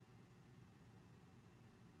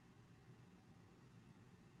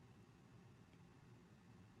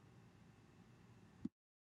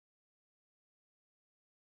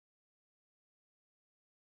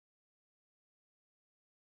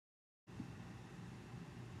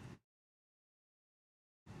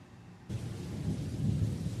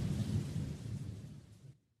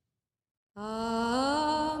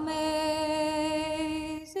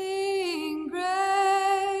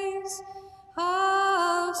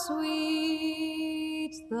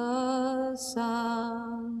the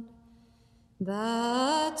sound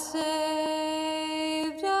that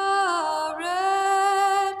saved a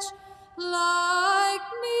wretch like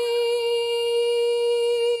me.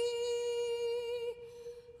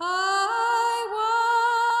 I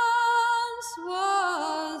once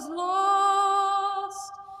was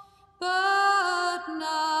lost, but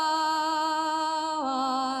now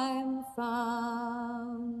I'm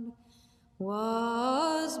found.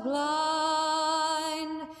 Was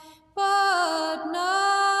blind, but now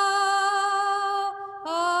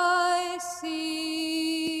I see.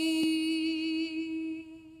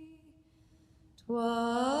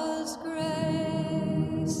 'Twas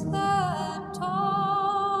grace that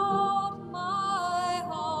taught my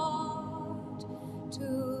heart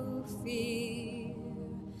to fear,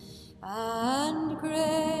 and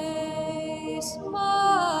grace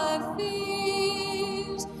my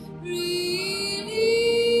fears relieved.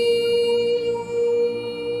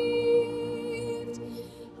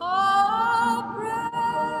 How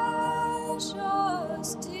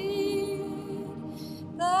precious did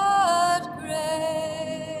that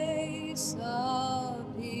grace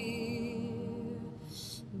appear,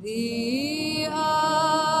 the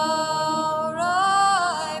hour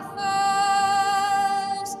I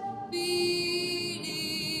first believed.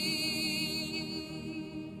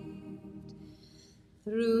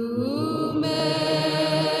 Through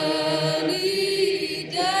many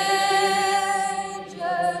dangers,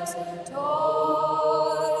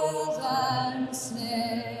 toils, and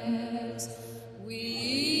snares,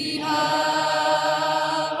 we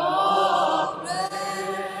have already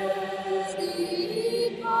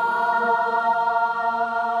gone.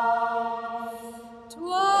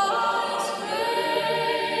 'Twas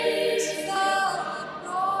grace that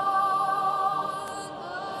brought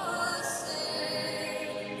us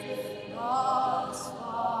safe thus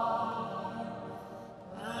far,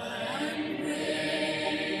 and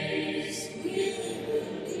grace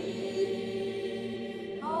will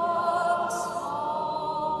lead us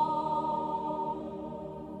home.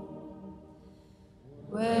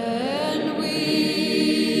 When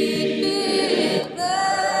we've been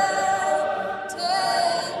there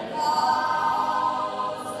 10,000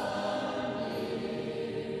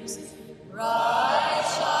 years, bright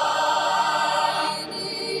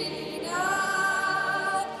shining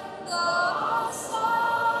at the sun,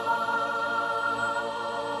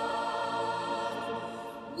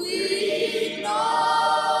 we know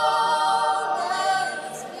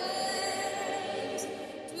there's days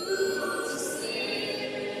to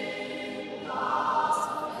sing God's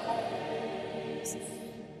praise,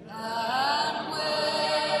 and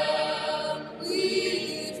when we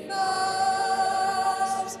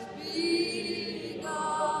first begun.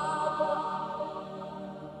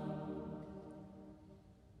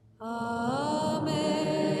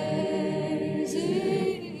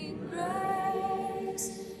 Amazing grace,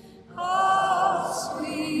 how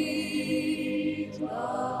sweet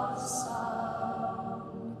the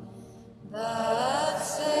sound that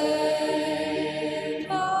saved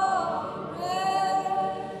a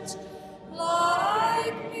wretch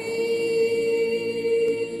like me.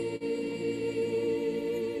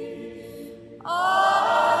 I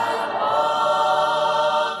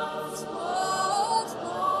once was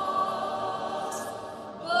lost,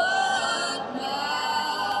 but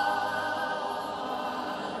now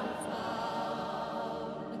I'm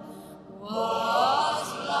found. Was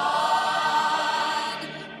blind,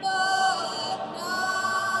 but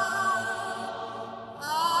now I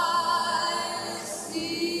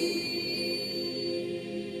see.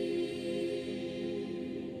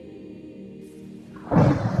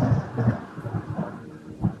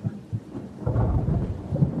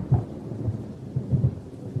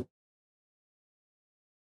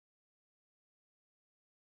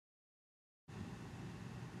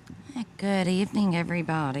 Good evening,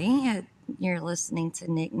 everybody. You're listening to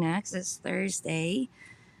Knickknacks. It's Thursday,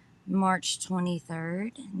 March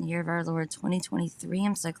 23rd, in the year of our Lord 2023.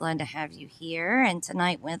 I'm so glad to have you here. And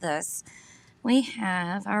tonight with us, we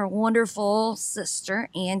have our wonderful sister,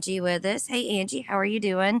 Angie, with us. Hey, Angie, how are you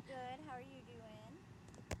doing? Good. How are you doing?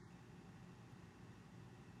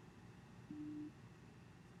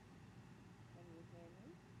 Can you hear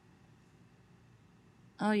me?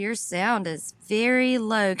 Oh, your sound is very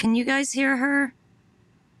low. Can you guys hear her?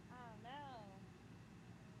 Oh no.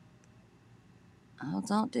 Oh,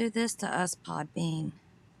 don't do this to us, Podbean.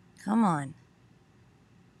 Come on.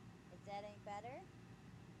 Is that any better?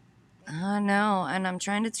 I know, and I'm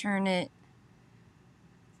trying to turn it.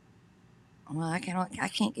 Well, I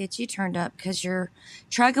can't get you turned up because you're.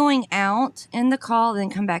 Try going out in the call, then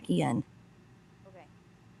come back in. Okay.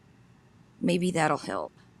 Maybe that'll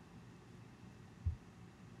help.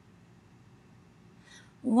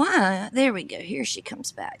 Why? There we go. Here she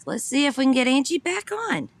comes back. Let's see if we can get Angie back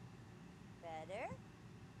on. Better?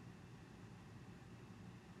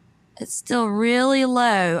 It's still really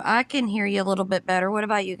low. I can hear you a little bit better. What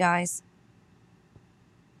about you guys?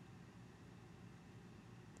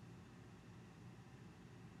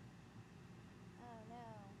 Oh no.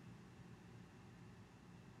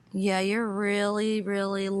 Yeah, you're really,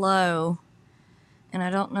 really low. And I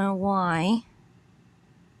don't know why.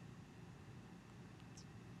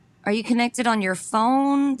 Are you connected on your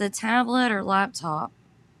phone, the tablet, or laptop?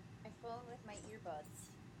 My phone with my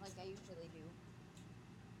earbuds, like I usually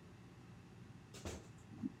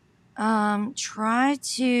do. Try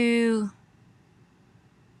to...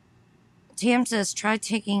 Tam says try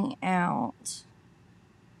taking out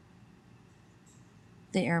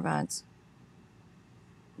the earbuds.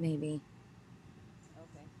 Maybe.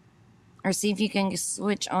 Okay. Or see if you can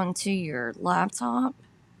switch onto your laptop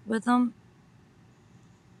with them.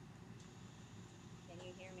 Can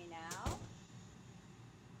you hear me now?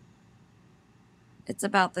 It's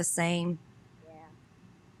about the same. Yeah.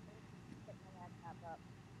 Put my laptop up.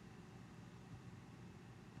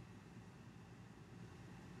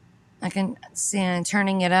 I can see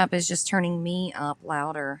turning it up is just turning me up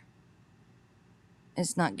louder.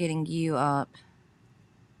 It's not getting you up.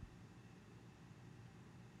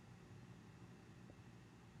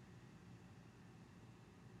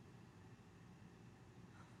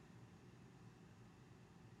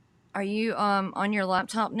 Are you on your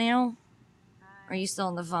laptop now? Or are you still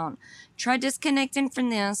on the phone? Try disconnecting from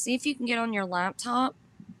this. See if you can get on your laptop.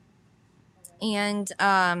 Okay. And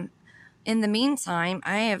in the meantime,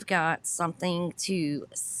 I have got something to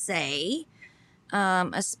say.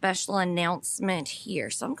 A special announcement here.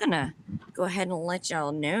 So I'm going to go ahead and let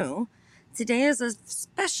y'all know. Today is a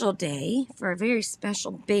special day for a very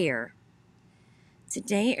special bear.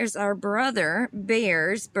 Today is our brother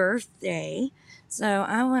Bear's birthday. So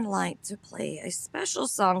I would like to play a special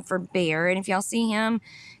song for Bear. And if y'all see him,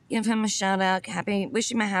 give him a shout out.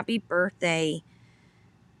 Wish him a happy birthday.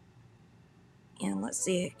 And let's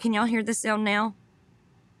see. Can y'all hear the sound now?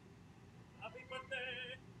 Happy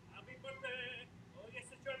birthday, happy birthday. Oh yes,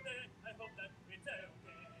 it's your day. I hope that it's okay.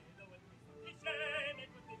 Though it may be shame, it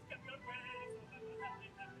will things come your way. So have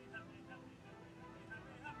a happy, happy, happy, happy, happy, happy,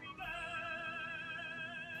 happy, happy day.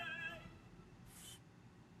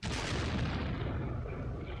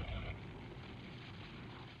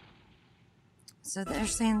 So they're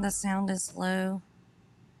saying the sound is low.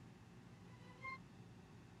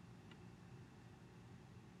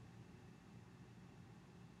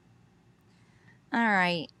 All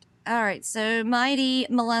right. All right. So Mighty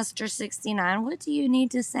Molester 69, what do you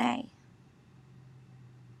need to say?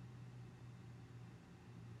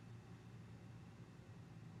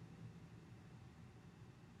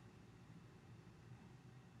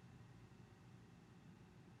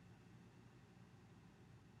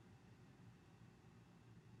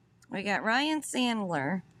 We got Ryan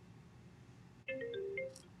Sandler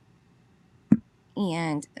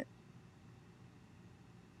and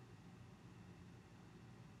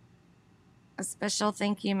a special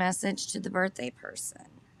thank you message to the birthday person.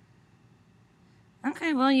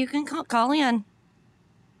 Okay, well, you can call in.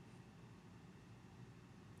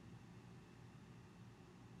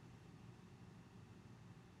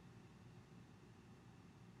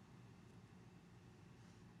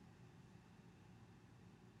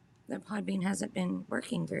 The Podbean hasn't been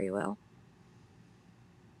working very well.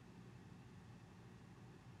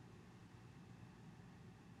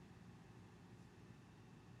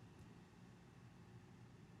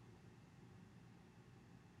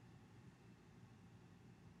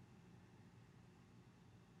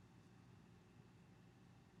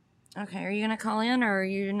 Okay, are you going to call in or are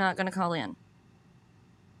you not going to call in?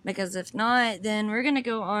 Because if not, then we're going to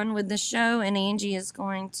go on with the show and Angie is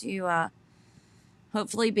going to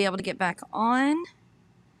hopefully be able to get back on.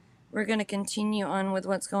 We're going to continue on with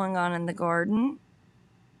what's going on in the garden.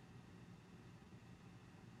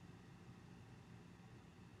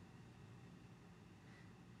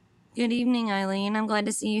 Good evening, Eileen. I'm glad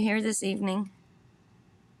to see you here this evening.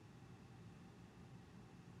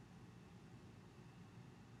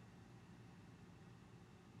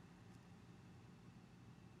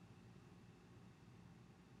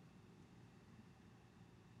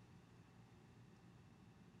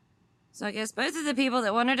 So I guess both of the people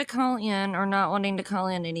that wanted to call in are not wanting to call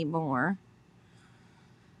in anymore.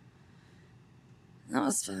 That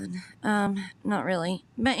was fun. Not really.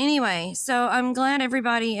 But anyway, so I'm glad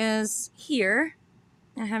everybody is here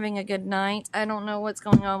and having a good night. I don't know what's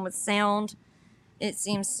going on with sound. It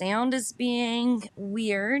seems sound is being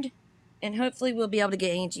weird. And hopefully we'll be able to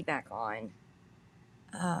get Angie back on.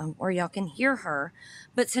 where y'all can hear her.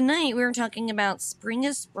 But tonight we were talking about spring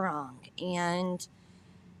is sprung, and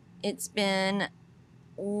it's been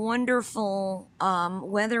wonderful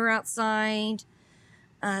weather outside,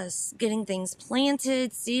 getting things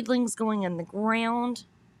planted, seedlings going in the ground,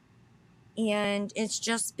 and it's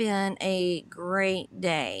just been a great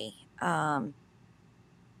day out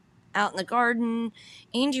in the garden.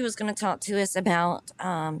 Angie was going to talk to us about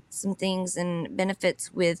some things and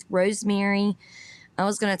benefits with rosemary. I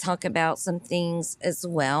was going to talk about some things as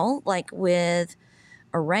well, like with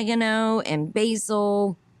oregano and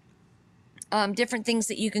basil, different things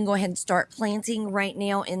that you can go ahead and start planting right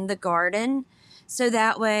now in the garden. So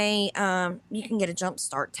that way you can get a jump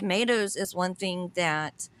start. Tomatoes is one thing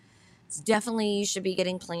that definitely you should be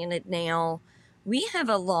getting planted now. We have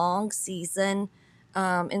a long season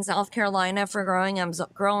in South Carolina for growing. I'm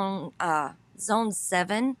growing zone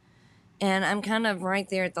 7, and I'm kind of right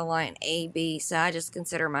there at the line A, B, so I just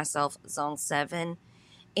consider myself zone 7.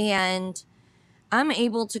 And I'm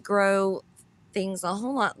able to grow things a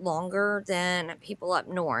whole lot longer than people up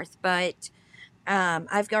north, but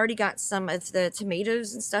I've already got some of the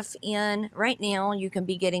tomatoes and stuff in. Right now, you can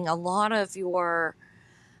be getting a lot of your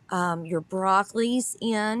broccolis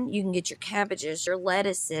in. You can get your cabbages, your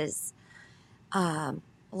lettuces, a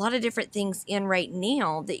lot of different things in right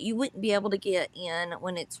now that you wouldn't be able to get in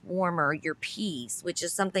when it's warmer. Your peas, which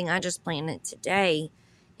is something I just planted today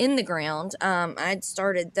in the ground. I'd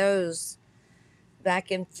started those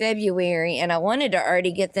back in February, and I wanted to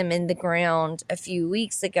already get them in the ground a few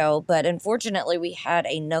weeks ago, but unfortunately we had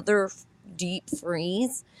another deep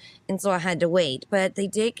freeze, and so I had to wait. But they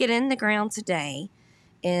did get in the ground today,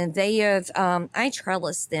 and they have, I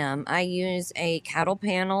trellis them. I use a cattle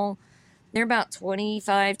panel. They're about $25,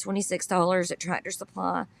 $26 at Tractor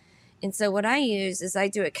Supply. And so what I use is I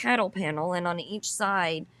do a cattle panel, and on each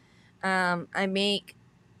side, I make,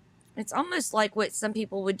 it's almost like what some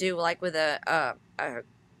people would do, like with a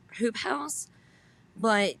hoop house,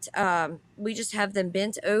 but we just have them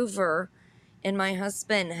bent over, and my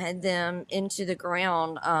husband had them into the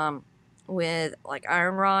ground with like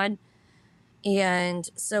iron rod. And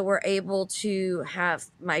so we're able to have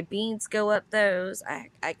my beans go up those.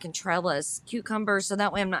 I can trellis cucumbers, so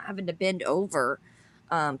that way I'm not having to bend over,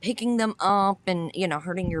 picking them up and,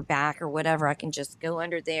 hurting your back or whatever. I can just go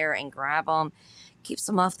under there and grab them, keeps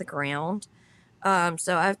them off the ground.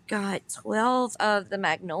 So I've got 12 of the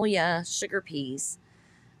magnolia sugar peas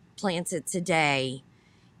planted today.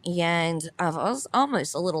 And I was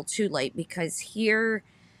almost a little too late because here,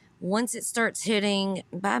 once it starts hitting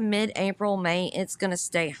by mid-April, May, it's going to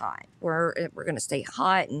stay hot. We're going to stay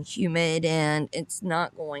hot and humid, and it's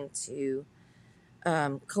not going to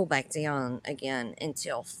cool back down again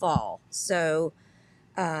until fall. So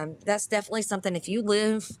that's definitely something. If you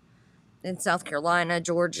live in South Carolina,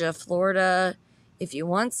 Georgia, Florida, if you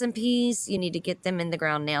want some peas, you need to get them in the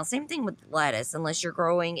ground now. Same thing with lettuce, unless you're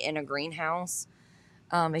growing in a greenhouse.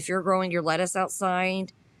 If you're growing your lettuce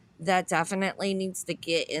outside, that definitely needs to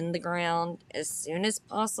get in the ground as soon as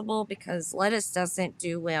possible because lettuce doesn't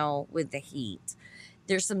do well with the heat.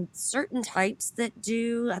 There's some certain types that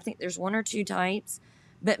do. I think there's 1 or 2 types,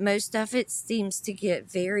 but most of it seems to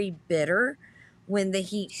get very bitter when the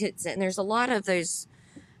heat hits it. And there's a lot of those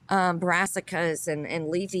brassicas and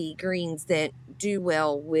leafy greens that do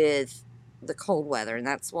well with the cold weather, and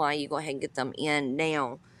that's why you go ahead and get them in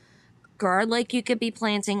now. Garlic you could be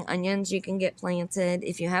planting, onions you can get planted.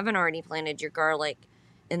 If you haven't already planted your garlic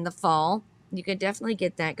in the fall, you could definitely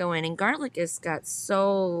get that going. And garlic has got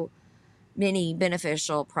so many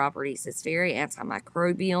beneficial properties. It's very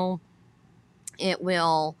antimicrobial. It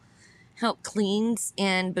will help cleanse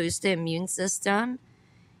and boost the immune system.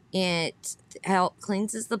 It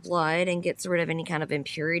cleanses the blood and gets rid of any kind of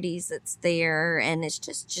impurities that's there. And it's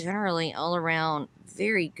just generally all around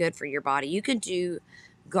very good for your body. You could do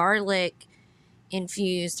garlic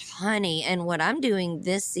infused honey. And what I'm doing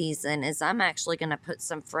this season is I'm actually going to put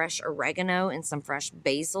some fresh oregano and some fresh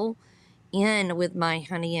basil in with my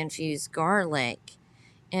honey infused garlic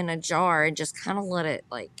in a jar and just kind of let it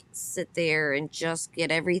like sit there and just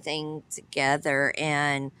get everything together.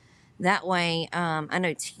 And that way, I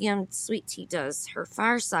know Sweet Tea does her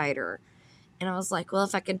fire cider. And I was like, well,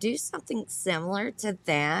 if I could do something similar to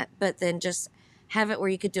that, but then just have it where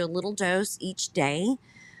you could do a little dose each day,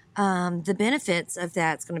 the benefits of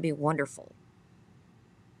that's going to be wonderful.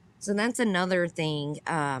 So that's another thing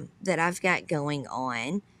that I've got going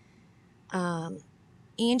on.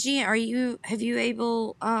 Angie, have you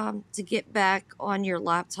able to get back on your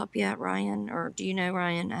laptop yet, Ryan? Or do you know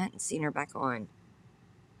Ryan? I hadn't seen her back on.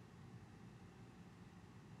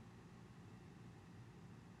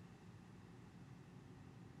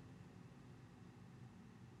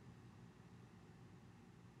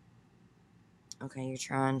 Okay, you're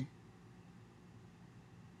trying.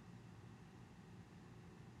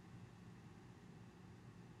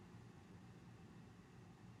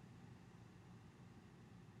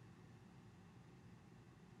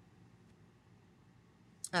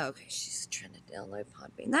 Oh, okay, she's trying to download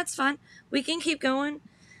Podbean. That's fine. We can keep going.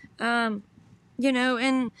 Um,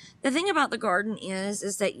 and the thing about the garden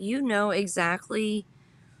is that you know exactly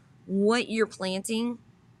what you're planting.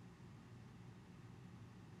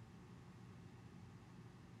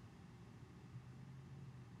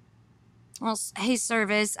 Well, hey,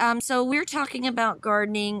 Service. So we're talking about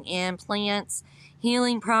gardening and plants,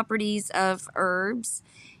 healing properties of herbs,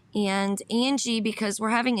 and Angie, because we're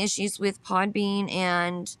having issues with Podbean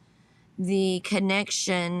and the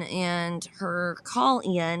connection and her call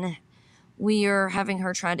in, we are having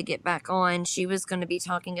her try to get back on. She was going to be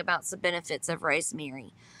talking about some benefits of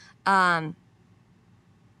rosemary. Um,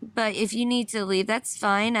 but if you need to leave, that's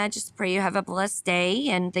fine. I just pray you have a blessed day,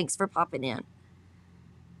 and thanks for popping in.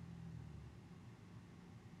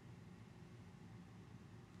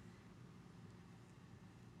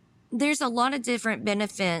 There's a lot of different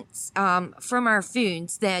benefits from our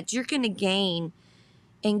foods that you're going to gain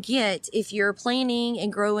and get if you're planting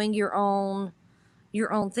and growing your own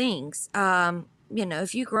things.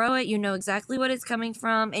 If you grow it, you know exactly what it's coming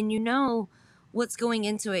from, and you know what's going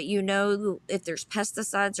into it. You know if there's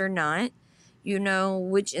pesticides or not. You know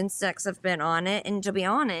which insects have been on it, and to be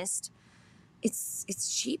honest,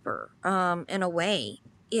 it's cheaper in a way.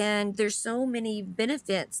 And there's so many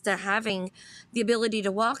benefits to having the ability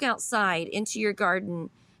to walk outside into your garden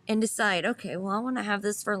and decide, okay, well, I want to have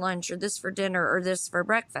this for lunch or this for dinner or this for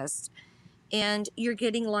breakfast. And you're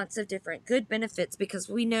getting lots of different good benefits because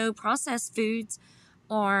we know processed foods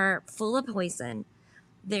are full of poison.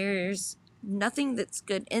 There's nothing that's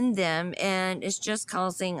good in them, and it's just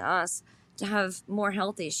causing us to have more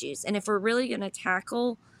health issues. And if we're really going to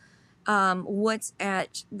tackle what's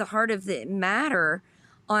at the heart of the matter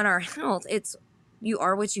on our health, it's you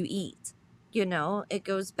are what you eat. It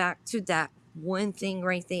goes back to that one thing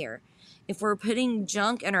right there. If we're putting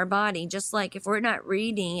junk in our body, just like if we're not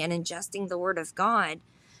reading and ingesting the word of God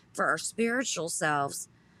for our spiritual selves,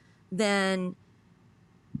 then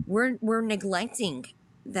we're neglecting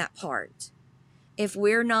that part. If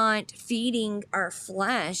we're not feeding our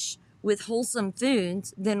flesh with wholesome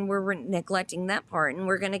foods, then we're neglecting that part, and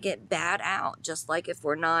we're going to get bad out. Just like if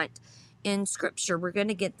we're not in scripture, we're going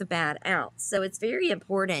to get the bad out. So it's very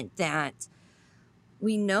important that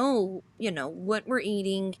we know, what we're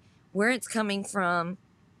eating, where it's coming from,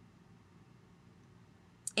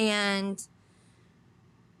 and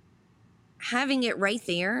having it right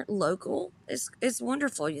there local is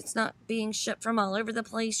wonderful. It's not being shipped from all over the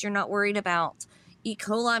place. You're not worried about E.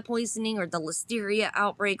 coli poisoning or the listeria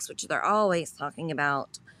outbreaks, which they're always talking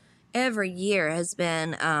about. Every year has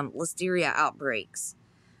been listeria outbreaks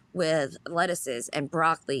with lettuces and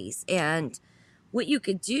broccolis. And what you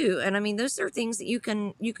could do, and I mean, those are things that you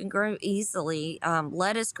can grow easily.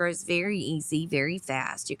 Lettuce grows very easy, very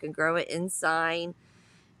fast. You can grow it inside.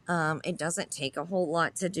 It doesn't take a whole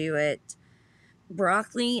lot to do it.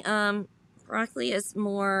 Broccoli is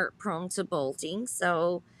more prone to bolting,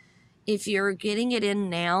 so if you're getting it in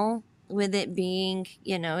now, with it being,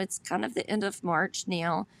 it's kind of the end of March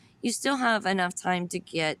now, you still have enough time to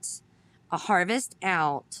get a harvest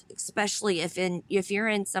out, especially if you're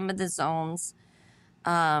in some of the zones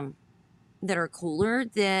that are cooler.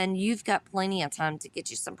 Then you've got plenty of time to get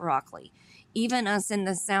you some broccoli. Even us in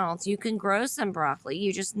the South, you can grow some broccoli.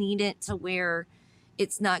 You just need it to where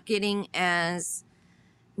it's not getting as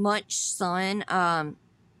much sun.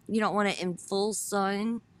 You don't want it in full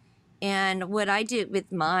sun. And what I did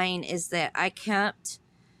with mine is that I kept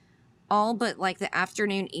all but like the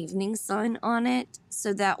afternoon, evening sun on it.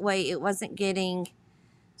 So that way it wasn't getting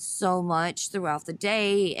so much throughout the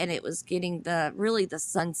day, and it was getting the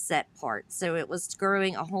sunset part. So it was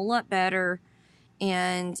growing a whole lot better,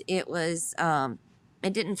 and it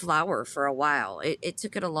didn't flower for a while. It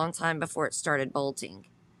took it a long time before it started bolting.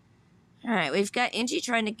 All right, we've got Angie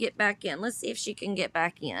trying to get back in. Let's see if she can get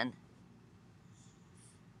back in.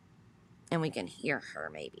 And we can hear her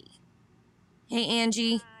maybe. Hey,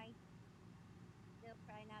 Angie. Hi. Still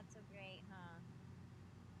probably not so great, huh?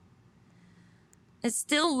 It's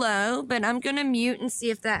still low, but I'm going to mute and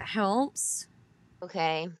see if that helps.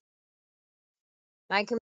 Okay.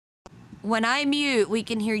 When I mute, we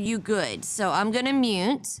can hear you good. So I'm going to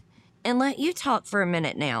mute and let you talk for a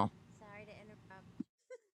minute now. Sorry to interrupt.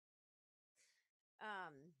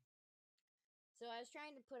 So I was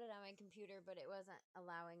trying to put it on my computer, but it wasn't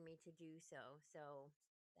allowing me to do so. So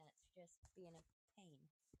that's just being a pain.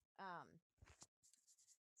 Um,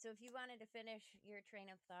 So if you wanted to finish your train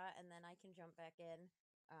of thought and then I can jump back in,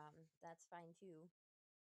 that's fine too.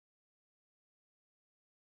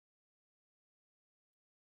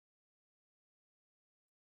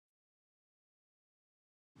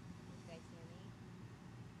 Can you guys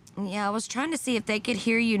hear me? Yeah, I was trying to see if they could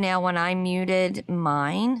hear you now when I muted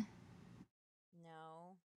mine.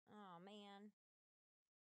 No. Oh man.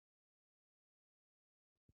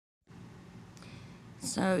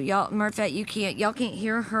 So y'all, Murphy, y'all can't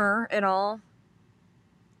hear her at all.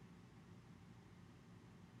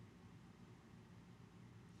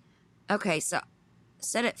 Okay, so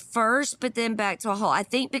set it first, but then back to a whole. I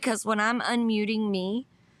think because when I'm unmuting me,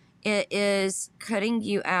 it is cutting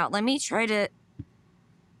you out. Let me try to.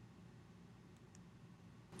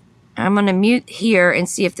 I'm gonna mute here and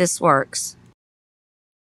see if this works.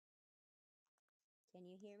 Can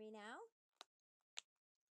you hear me now?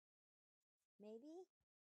 Maybe?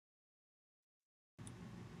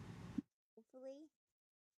 Hopefully?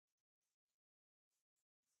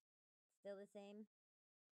 Still the same?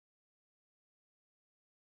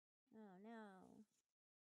 Oh no.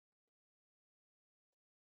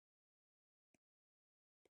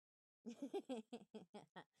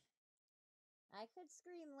 I could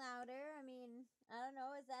scream louder. I mean, I don't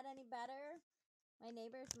know. Is that any better? My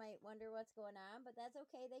neighbors might wonder what's going on, but that's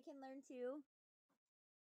okay. They can learn too.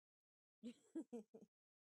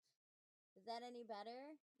 Is that any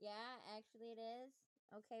better? Yeah, actually it is.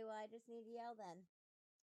 Okay, well, I just need to yell then.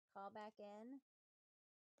 Call back in.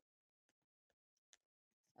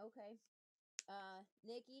 Okay.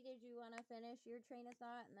 Nikki, did you want to finish your train of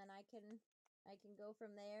thought and then I can go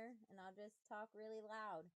from there and I'll just talk really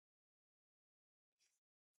loud.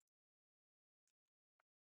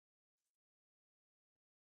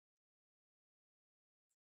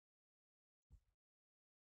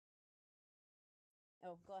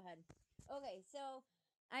 Oh, go ahead. Okay, so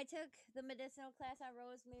I took the medicinal class on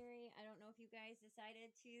Rosemary. I don't know if you guys decided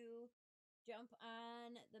to jump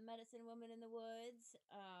on the Medicine Woman in the Woods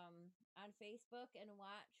on Facebook and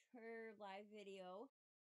watch her live video.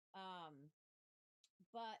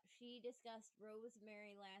 But she discussed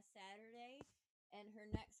Rosemary last Saturday, and her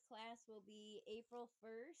next class will be April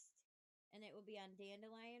 1st, and it will be on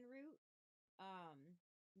dandelion root,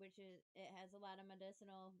 which is it has a lot of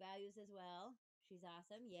medicinal values as well. She's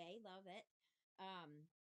awesome. Yay, love it. Um,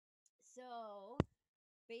 so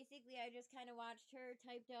basically, I just kind of watched her,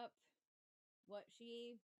 typed up what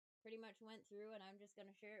she pretty much went through, and I'm just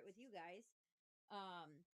going to share it with you guys.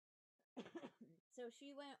 Um, so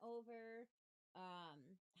she went over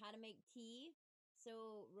how to make tea.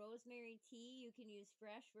 So rosemary tea, you can use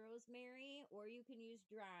fresh rosemary or you can use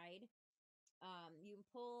dried. You can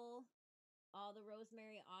pull all the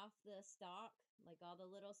rosemary off the stalk, like all the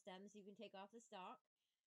little stems you can take off the stalk.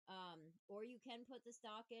 Or you can put the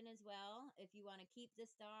stalk in as well if you want to keep the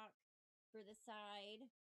stalk for the side.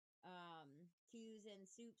 To use in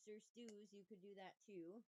soups or stews, you could do that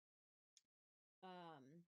too.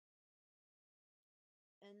 Um,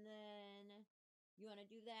 and then you want to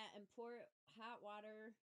do that and pour hot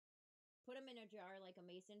water, put them in a jar like a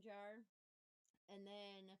mason jar, and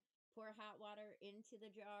then pour hot water into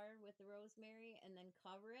the jar with the rosemary and then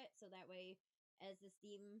cover it so that way as the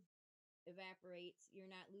steam evaporates, you're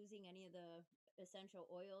not losing any of the essential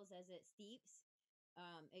oils as it steeps.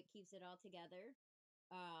 It keeps it all together.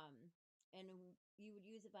 And you would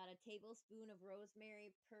use about a tablespoon of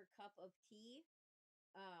rosemary per cup of tea.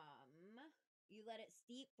 You let it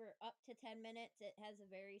steep for up to 10 minutes. It has a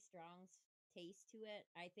very strong taste to it,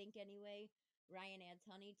 I think, anyway. Ryan adds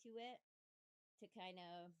honey to it to kind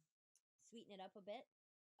of sweeten it up a bit.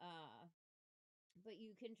 Uh, but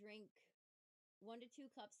you can drink 1 to 2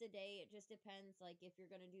 cups a day. It just depends, like, if you're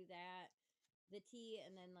going to do that, the tea,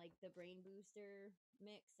 and then, like, the brain booster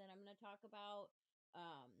mix that I'm going to talk about.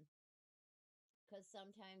 Because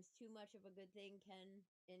sometimes too much of a good thing can,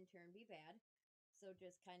 in turn, be bad. So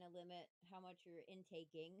just kind of limit how much you're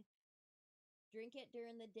intaking. Drink it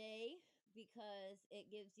during the day because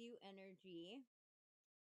it gives you energy.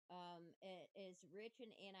 It is rich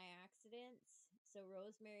in antioxidants, so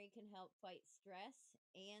rosemary can help fight stress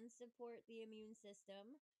and support the immune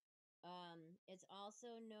system. It's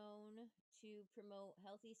also known to promote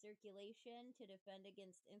healthy circulation to defend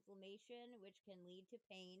against inflammation, which can lead to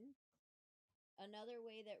pain. Another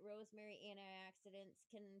way that rosemary antioxidants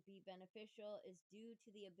can be beneficial is due to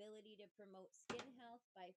the ability to promote skin health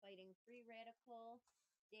by fighting free radical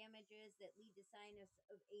damages that lead to signs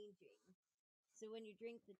of aging. So when you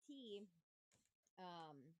drink the tea,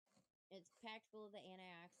 um, it's packed full of the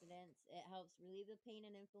antioxidants. It helps relieve the pain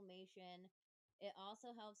and inflammation. It also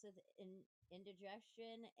helps with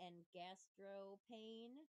indigestion and gastro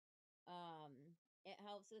pain. It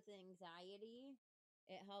helps with anxiety.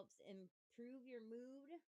 It helps improve your mood,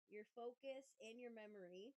 your focus, and your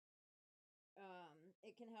memory.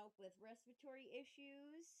 It can help with respiratory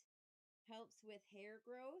issues, helps with hair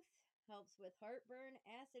growth, helps with heartburn,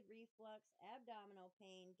 acid reflux, abdominal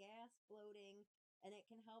pain, gas, bloating, and it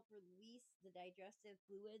can help release the digestive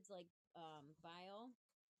fluids like bile.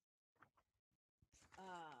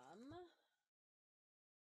 Um,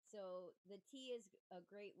 so the tea is a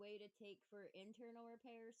great way to take for internal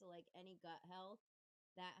repair. So like any gut health,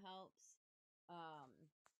 that helps.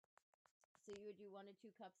 So you would do 1 to 2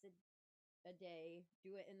 cups a day.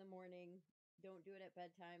 Do it in the morning. Don't do it at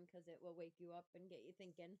bedtime because it will wake you up and get you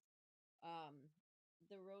thinking. Um,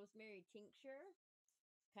 the rosemary tincture,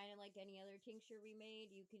 kind of like any other tincture we made,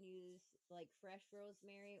 you can use like fresh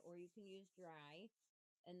rosemary or you can use dry.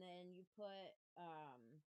 And then you put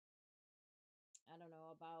I don't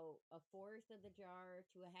know, about a fourth of the jar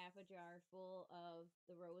to a half a jar full of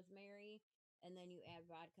the rosemary, and then you add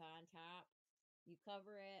vodka on top. You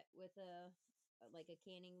cover it with a like a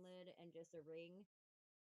canning lid and just a ring,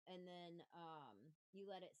 and then you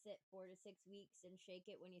let it sit 4 to 6 weeks and shake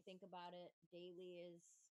it when you think about it. Daily is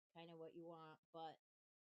kind of what you want, but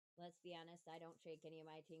let's be honest, I don't shake any of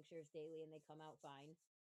my tinctures daily and they come out fine.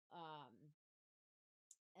 Um,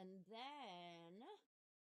 and then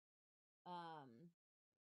um,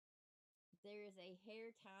 there is a hair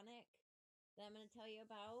tonic that I'm going to tell you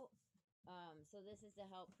about. So this is to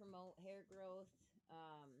help promote hair growth,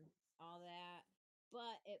 all that,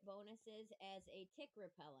 but it bonuses as a tick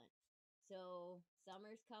repellent. So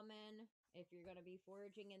summer's coming. If you're going to be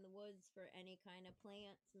foraging in the woods for any kind of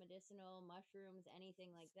plants, medicinal, mushrooms,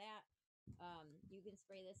 anything like that, you can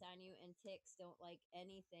spray this on you, and ticks don't like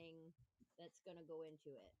anything that's going to go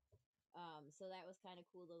into it. So that was kind of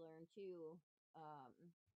cool to learn too. Um,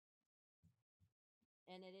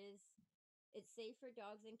 and it's safe for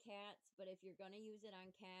dogs and cats, but if you're going to use it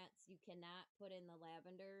on cats, you cannot put in the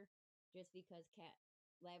lavender just because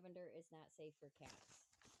lavender is not safe for cats.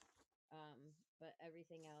 But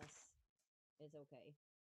everything else is okay.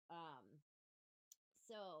 Um,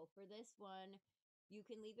 so for this one, you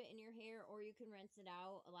can leave it in your hair or you can rinse it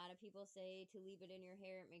out. A lot of people say to leave it in your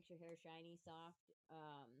hair, it makes your hair shiny, soft.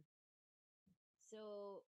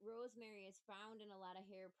 So rosemary is found in a lot of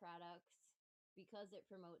hair products because it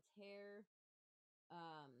promotes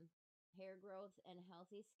um, hair growth and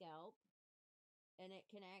healthy scalp. And it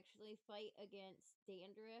can actually fight against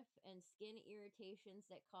dandruff and skin irritations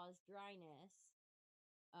that cause dryness.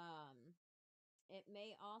 Um, it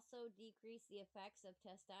may also decrease the effects of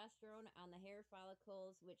testosterone on the hair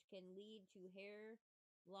follicles, which can lead to hair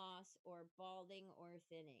loss or balding or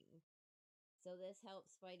thinning. So this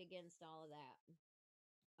helps fight against all of that.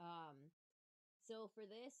 So for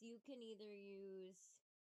this, you can either use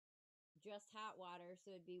just hot water.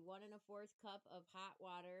 So it'd be 1 1/4 cup of hot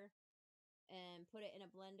water and put it in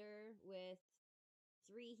a blender with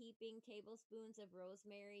 3 heaping tablespoons of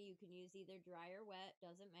rosemary. You can use either dry or wet,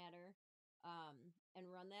 doesn't matter.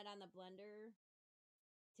 And run that on the blender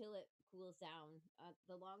till it cools down.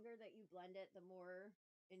 The longer that you blend it, the more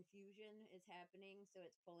infusion is happening. So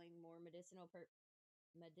it's pulling more medicinal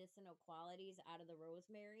qualities out of the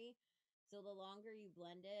rosemary. So the longer you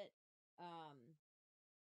blend it,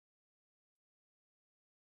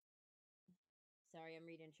 sorry, I'm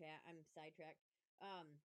reading chat. I'm sidetracked.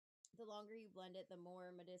 The longer you blend it, the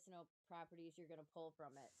more medicinal properties you're going to pull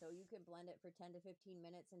from it. So you can blend it for 10 to 15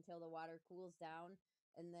 minutes until the water cools down.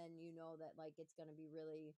 And then you know that like it's going to be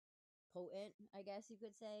really potent, I guess you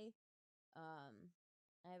could say.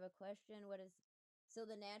 I have a question. So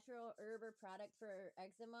the natural herb or product for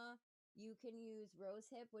eczema, you can use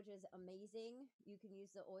rosehip, which is amazing. You can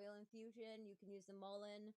use the oil infusion. You can use the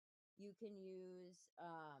mullein. You can use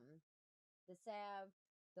the salve,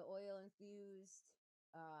 the oil infused,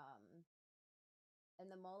 um,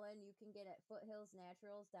 and the mullein you can get at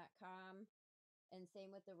foothillsnaturals.com. And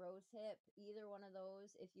same with the rose hip. Either one of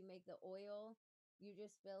those, if you make the oil, you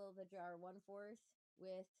just fill the jar 1/4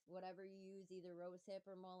 with whatever you use, either rose hip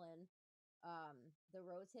or mullein. The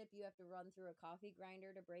rose hip you have to run through a coffee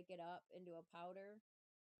grinder to break it up into a powder.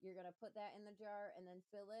 You're going to put that in the jar and then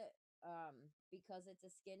fill it. Because it's a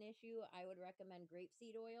skin issue, I would recommend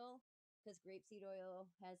grapeseed oil because grapeseed oil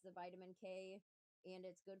has the vitamin K and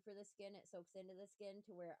it's good for the skin. It soaks into the skin,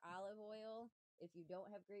 to where olive oil, if you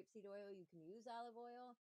don't have grapeseed oil, you can use olive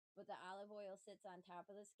oil, but the olive oil sits on top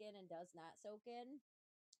of the skin and does not soak in.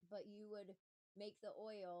 But you would make the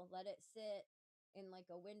oil, let it sit in like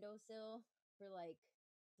a windowsill for like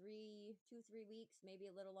 3 weeks, maybe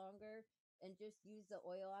a little longer, and just use the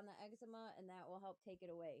oil on the eczema, and that will help take it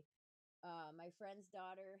away. My friend's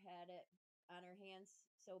daughter had it on her hands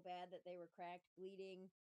so bad that they were cracked, bleeding.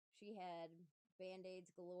 She had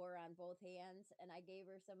band-aids galore on both hands, and I gave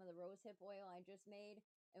her some of the rosehip oil I just made,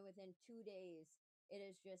 and within 2 days it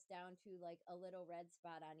is just down to like a little red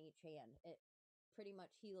spot on each hand. It pretty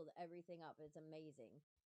much healed everything up. It's amazing.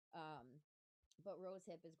 But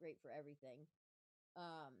rosehip is great for everything.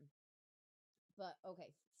 But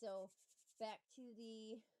okay, so back to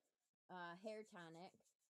the hair tonic.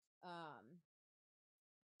 Um,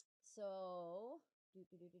 so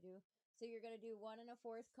so you're gonna do 1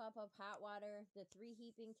 1/4 cup of hot water, the 3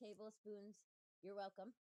 heaping tablespoons. You're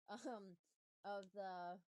welcome. Of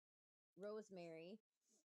the rosemary,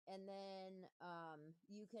 and then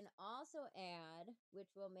you can also add,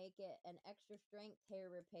 which will make it an extra strength hair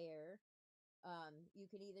repair. You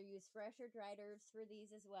can either use fresh or dried herbs for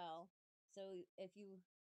these as well. So if you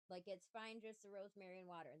like, it's fine just the rosemary and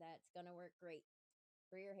water. That's gonna work great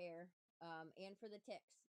for your hair, and for the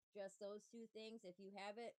ticks. Just those 2 things. If you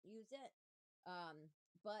have it, use it.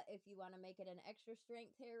 But if you want to make it an extra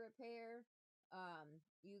strength hair repair,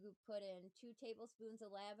 you put in 2 tablespoons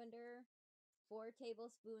of lavender, 4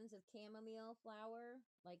 tablespoons of chamomile flower,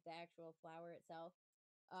 like the actual flower itself,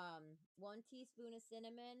 1 teaspoon of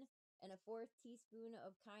cinnamon, and a 4th teaspoon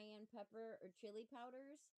of cayenne pepper or chili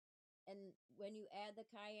powders. And when you add the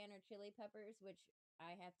cayenne or chili peppers, which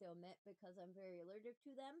I have to omit because I'm very allergic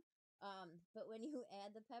to them, but when you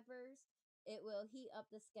add the peppers, it will heat up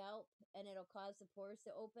the scalp and it'll cause the pores to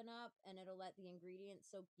open up and it'll let the ingredients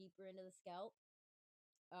soak deeper into the scalp.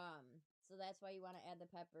 So that's why you want to add the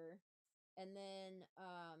pepper. And then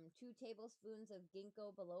 2 tablespoons of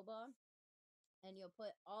ginkgo biloba, and you'll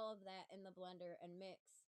put all of that in the blender and mix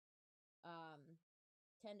um,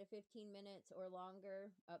 10 to 15 minutes or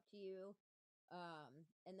longer, up to you.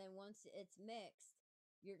 And then once it's mixed,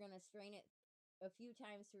 you're going to strain it a few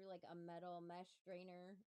times through like a metal mesh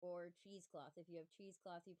strainer or cheesecloth. If you have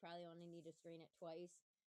cheesecloth, you probably only need to strain it twice.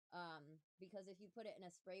 Because if you put it in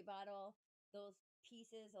a spray bottle, those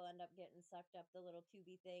pieces will end up getting sucked up the little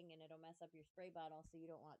tubey thing and it'll mess up your spray bottle, so you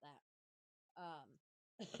don't want that.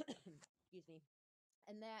 Excuse me.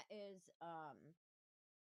 And that is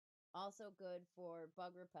also good for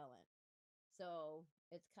bug repellent. So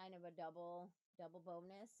it's kind of a double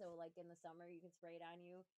bonus. So like in the summer you can spray it on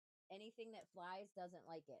you. Anything that flies doesn't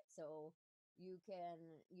like it. So you can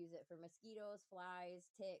use it for mosquitoes, flies,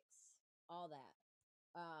 ticks, all that.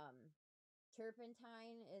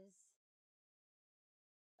 Turpentine is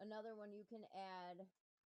another one you can add.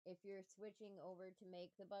 If you're switching over to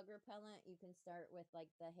make the bug repellent, you can start with like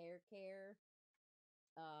the hair care,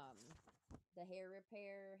 the hair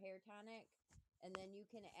repair, hair tonic, and then you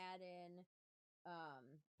can add in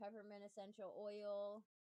peppermint essential oil,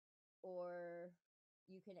 or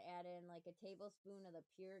you can add in like a tablespoon of the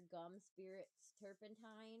pure gum spirits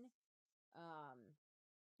turpentine.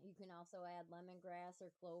 You can also add lemongrass or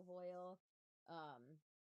clove oil.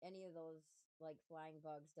 Any of those like flying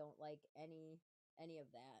bugs don't like any of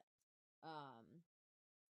that.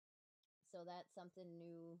 So that's something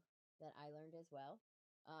new that I learned as well.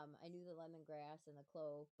 I knew the lemongrass and the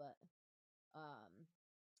clove, but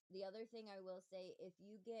the other thing I will say, if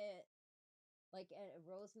you get like a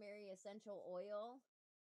rosemary essential oil,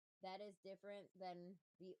 that is different than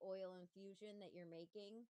the oil infusion that you're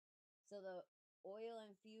making. So the oil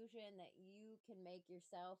infusion that you can make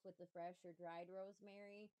yourself with the fresh or dried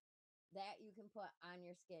rosemary, that you can put on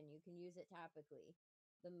your skin. You can use it topically.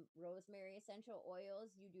 The rosemary essential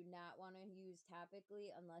oils you do not want to use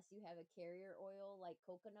topically unless you have a carrier oil like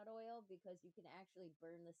coconut oil, because you can actually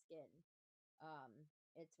burn the skin.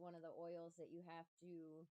 It's one of the oils that you have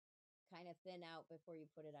to kind of thin out before you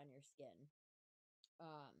put it on your skin.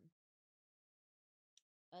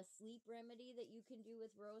 A sleep remedy that you can do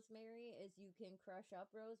with rosemary is you can crush up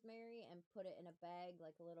rosemary and put it in a bag,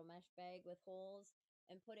 like a little mesh bag with holes,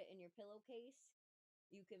 and put it in your pillowcase.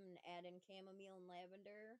 You can add in chamomile and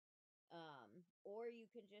lavender. Or you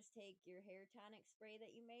can just take your hair tonic spray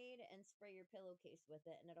that you made and spray your pillowcase with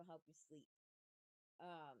it, and it'll help you sleep.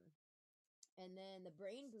 And then the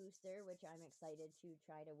brain booster, which I'm excited to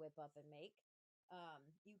try to whip up and make.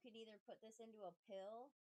 You can either put this into a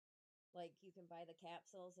pill, like you can buy the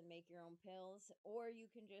capsules and make your own pills, or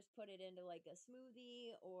you can just put it into like a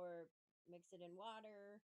smoothie or mix it in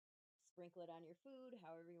water, sprinkle it on your food,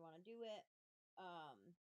 however you want to do it.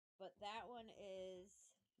 But that one is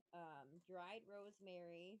dried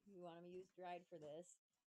rosemary. You want to use dried for this.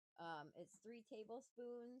 It's 3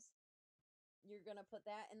 tablespoons. You're going to put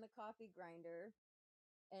that in the coffee grinder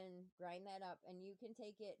and grind that up. And you can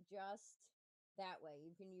take it just that way.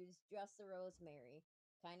 You can use just the rosemary.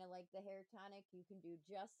 Kind of like the hair tonic, you can do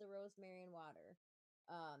just the rosemary and water.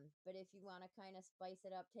 But if you want to kind of spice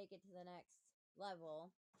it up, take it to the next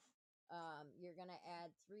level, you're going to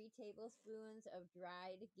add 3 tablespoons of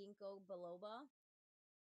dried ginkgo biloba.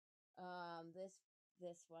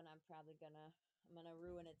 This one I'm gonna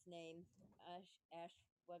ruin its name.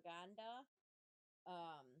 Ashwagandha.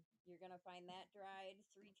 You're gonna find that dried,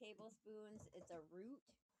 3 tablespoons. It's a root.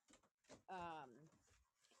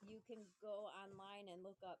 You can go online and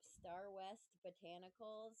look up Star West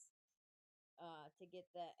Botanicals to get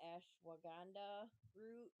the ashwagandha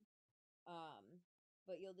root.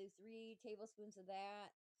 But you'll do 3 tablespoons of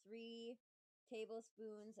that, 3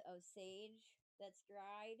 tablespoons of sage that's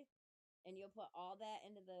dried, and you'll put all that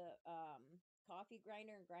into the coffee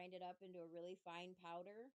grinder and grind it up into a really fine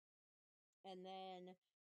powder. And then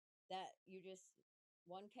that you just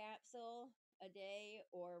 1 capsule a day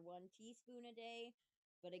or 1 teaspoon a day.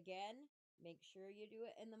 But again, make sure you do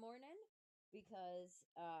it in the morning because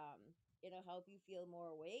it'll help you feel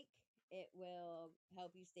more awake. It will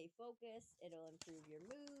help you stay focused. It'll improve your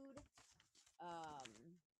mood.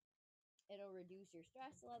 It'll reduce your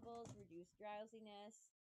stress levels, reduce drowsiness,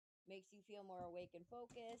 makes you feel more awake and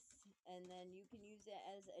focused. And then you can use it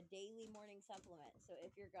as a daily morning supplement. So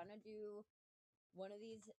if you're going to do one of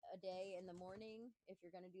these a day in the morning, if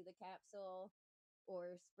you're going to do the capsule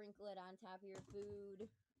or sprinkle it on top of your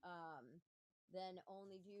food, then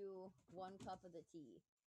only do 1 cup of the tea.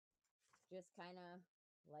 Just kind of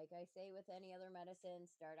like I say with any other medicine,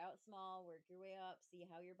 start out small, work your way up, see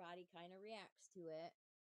how your body kind of reacts to it.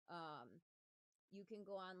 You can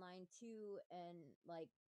go online too and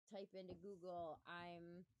like type into Google,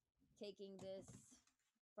 I'm taking this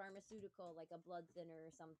pharmaceutical like a blood thinner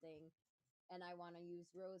or something, and I want to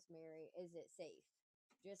use rosemary. Is it safe?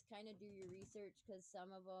 Just kind of do your research because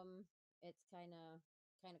some of them it's kind of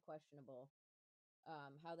questionable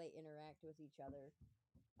how they interact with each other.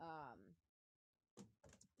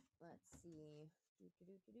 Let's see.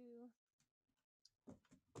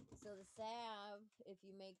 So the salve, if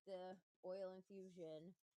you make the oil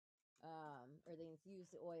infusion, or the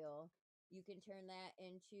infused oil, you can turn that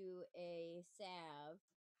into a salve,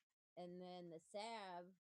 and then the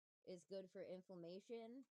salve is good for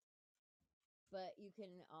inflammation, but you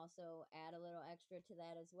can also add a little extra to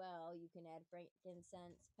that as well. You can add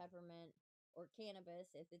frankincense, peppermint, or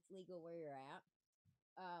cannabis if it's legal where you're at,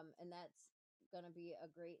 and that's going to be a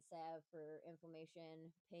great salve for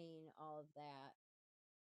inflammation, pain, all of that.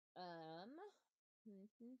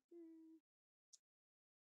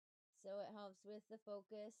 So it helps with the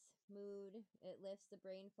focus, mood. It lifts the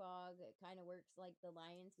brain fog. It kind of works like the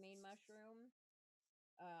lion's mane mushroom.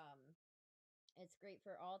 It's great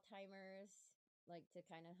for Alzheimer's, like to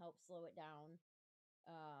kind of help slow it down.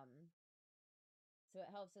 So it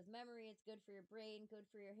helps with memory. It's good for your brain, good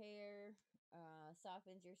for your hair,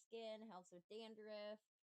 softens your skin, helps with dandruff,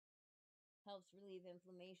 helps relieve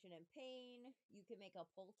inflammation and pain. You can make a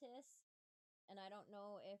poultice. And I don't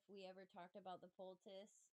know if we ever talked about the poultice.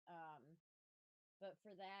 But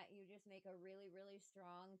for that, you just make a really, really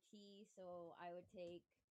strong tea. So I would take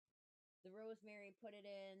the rosemary, put it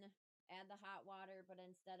in, add the hot water, but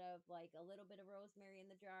instead of like a little bit of rosemary in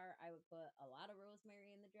the jar, I would put a lot of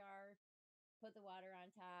rosemary in the jar, put the water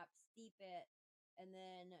on top, steep it, and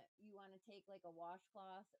then you want to take like a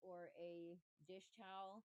washcloth or a dish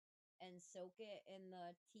towel and soak it in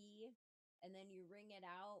the tea, and then you wring it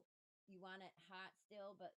out. You want it hot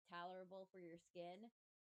still, but tolerable for your skin,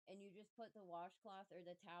 and you just put the washcloth or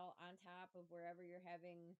the towel on top of wherever you're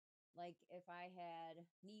having, like if I had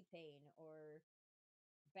knee pain or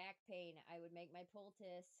back pain, I would make my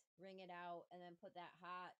poultice, wring it out, and then put that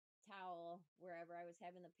hot towel wherever I was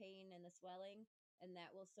having the pain and the swelling, and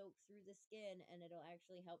that will soak through the skin and it'll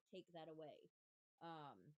actually help take that away.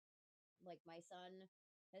 Like my son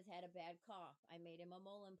has had a bad cough. I made him a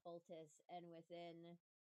Mullen poultice, and within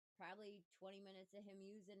probably 20 minutes of him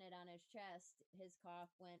using it on his chest, his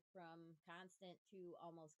cough went from constant to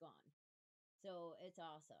almost gone. So it's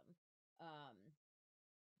awesome.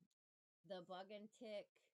 The bug and tick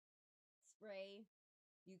spray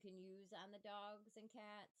you can use on the dogs and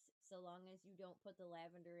cats so long as you don't put the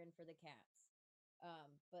lavender in for the cats.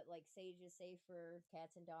 But like sage is safe for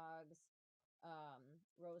cats and dogs.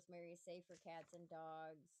 Rosemary is safe for cats and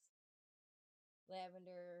dogs.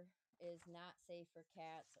 Lavender is not safe for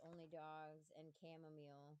cats, only dogs, and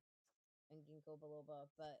chamomile and ginkgo biloba.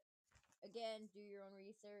 But again, do your own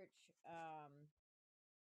research.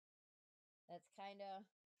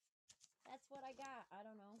 That's what I got. I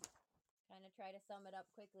don't know. Kind of try to sum it up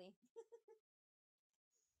quickly.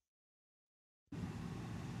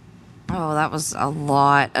 Oh, that was a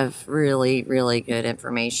lot of really, really good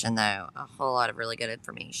information, though. A whole lot of really good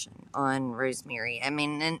information on rosemary. I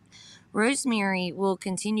mean, and rosemary will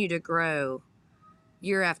continue to grow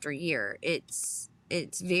year after year. It's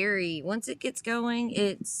very, once it gets going,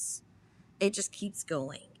 it just keeps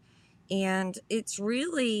going, and it's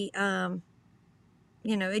really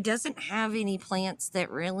it doesn't have any plants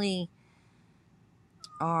that really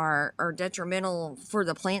are detrimental for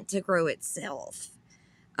the plant to grow itself.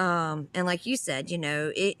 And like you said,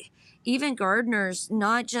 it even gardeners,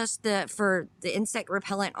 not just for the insect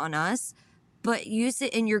repellent on us, but use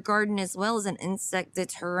it in your garden as well as an insect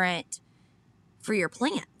deterrent for your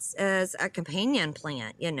plants as a companion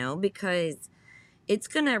plant, because it's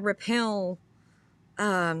going to repel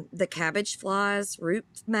the cabbage flies, root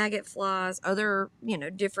maggot flies, other,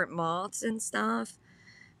 different moths and stuff.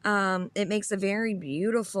 It makes a very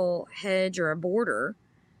beautiful hedge or a border.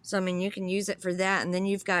 So, I mean, you can use it for that. And then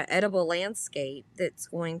you've got edible landscape that's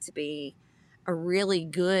going to be a really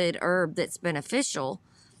good herb that's beneficial.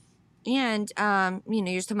 And, you're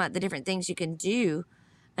just talking about the different things you can do.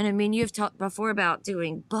 And I mean, you've talked before about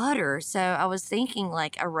doing butter. So I was thinking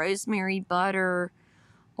like a rosemary butter,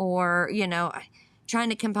 or, trying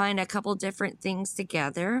to combine a couple different things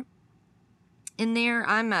together. In there,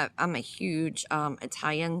 I'm a huge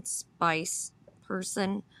Italian spice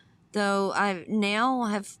person, though I now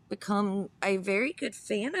have become a very good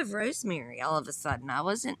fan of rosemary. All of a sudden, I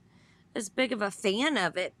wasn't as big of a fan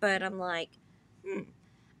of it, but I'm like, I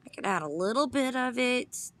could add a little bit of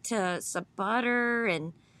it to some butter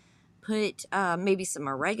and put maybe some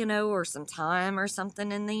oregano or some thyme or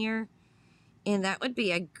something in there, and that would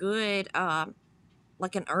be a good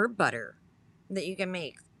like an herb butter that you can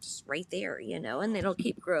make just right there, and it'll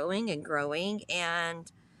keep growing and growing, and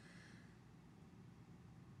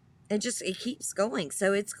it keeps going.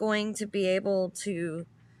 So it's going to be able to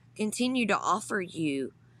continue to offer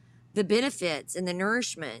you the benefits and the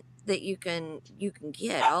nourishment that you can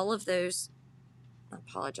get. All of those, I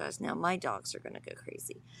apologize, now my dogs are going to go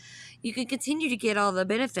crazy. You can continue to get all the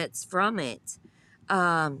benefits from it.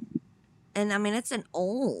 And I mean, it's an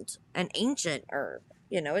ancient herb.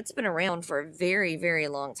 It's been around for a very, very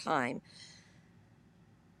long time.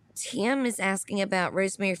 Tim is asking about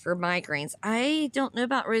rosemary for migraines. I don't know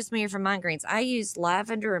about rosemary for migraines. I use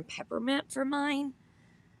lavender and peppermint for mine.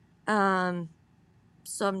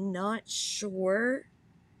 So I'm not sure.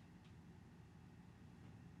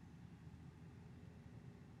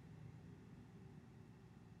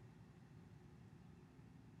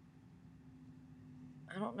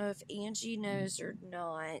 I don't know if Angie knows or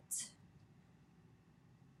not.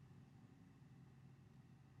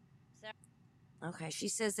 Okay, she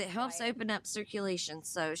says it helps open up circulation,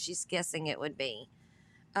 so she's guessing it would be.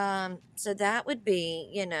 So that would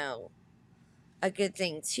be, a good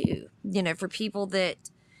thing too. For people that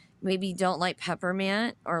maybe don't like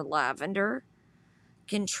peppermint or lavender,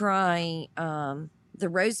 can try the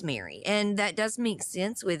rosemary. And that does make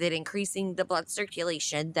sense with it increasing the blood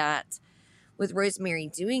circulation, that with rosemary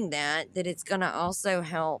doing that it's going to also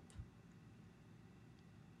help.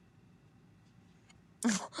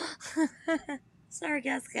 Sorry,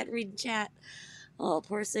 guys, got to read the chat. Oh,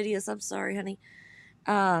 poor Sidious. I'm sorry, honey.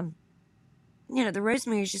 The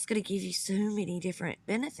rosemary is just going to give you so many different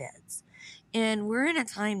benefits. And we're in a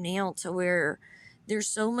time now to where there's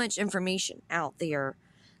so much information out there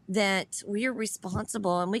that we are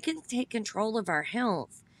responsible, and we can take control of our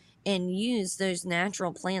health and use those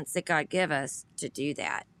natural plants that God give us to do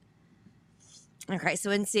that. Okay,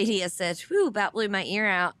 so Insidious says, whew, about blew my ear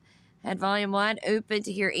out. Had volume wide open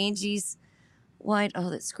to hear Angie's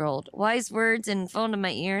that scrolled. Wise words and phone to my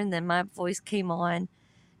ear, and then my voice came on,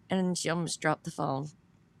 and she almost dropped the phone.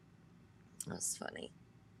 That's funny.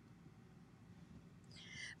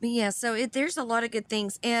 But yeah, so there's a lot of good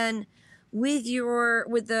things. And with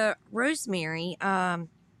the rosemary,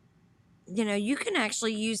 you can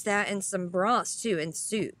actually use that in some broths too, in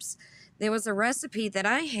soups. There was a recipe that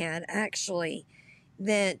I had actually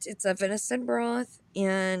that it's a venison broth,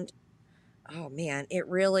 and oh man,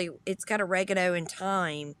 it's got oregano and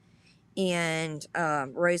thyme and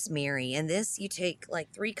rosemary. And this, you take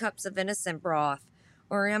like 3 cups of venison broth,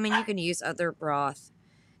 or I mean, you can use other broth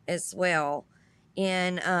as well,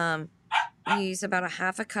 and use about a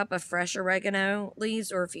half a cup of fresh oregano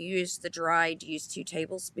leaves, or if you use the dried, use 2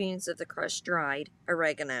 tablespoons of the crushed dried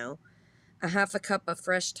oregano, a half a cup of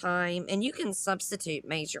fresh thyme, and you can substitute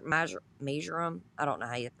marjoram. I don't know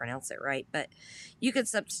how you pronounce it right, but you could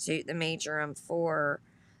substitute the marjoram for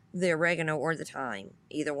the oregano or the thyme,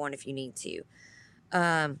 either one if you need to,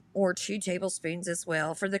 or 2 tablespoons as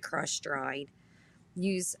well for the crushed dried.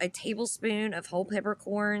 Use a tablespoon of whole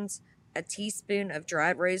peppercorns, a teaspoon of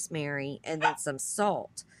dried rosemary, and then some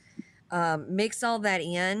salt. Mix all that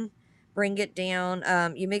in, bring it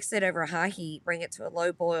down. You mix it over high heat, bring it to a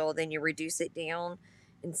low boil, then you reduce it down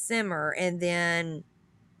and simmer, and then,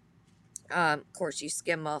 of course, you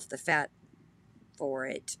skim off the fat for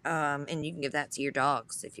it, and you can give that to your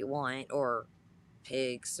dogs if you want, or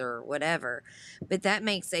pigs or whatever. But that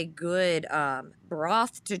makes a good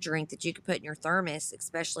broth to drink that you could put in your thermos,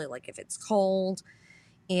 especially like if it's cold.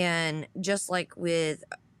 And just like with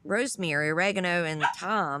rosemary, oregano, and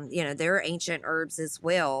thyme, they're ancient herbs as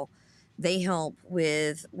well. They help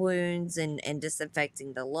with wounds and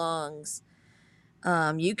disinfecting the lungs.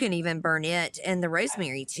 You can even burn it and the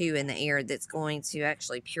rosemary too in the air. That's going to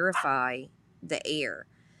actually purify the air.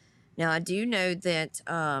 Now, I do know that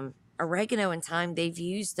oregano and thyme, they've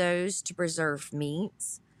used those to preserve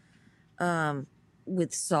meats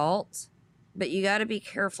with salt. But you got to be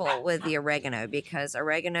careful with the oregano because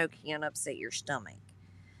oregano can upset your stomach.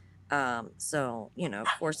 So, of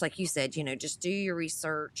course, like you said, just do your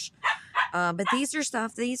research. But these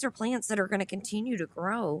are plants that are going to continue to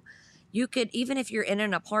grow. You could, even if you're in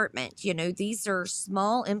an apartment, these are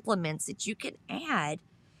small implements that you can add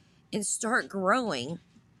and start growing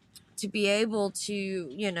to be able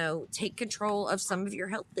to, take control of some of your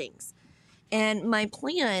health things. And my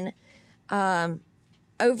plan,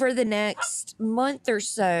 over the next month or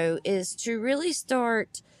so is to really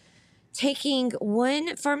start taking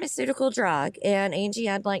one pharmaceutical drug. And Angie,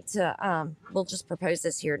 I'd like to, we'll just propose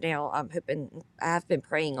this here now. I'm hoping, I've been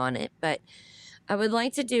praying on it, but I would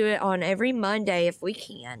like to do it on every Monday if we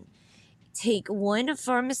can. Take one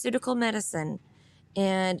pharmaceutical medicine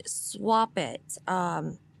and swap it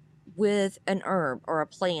with an herb or a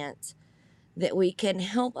plant that we can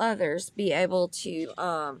help others be able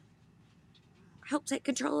to help take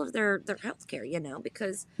control of their healthcare,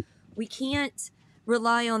 because we can't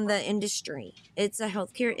rely on the industry. It's a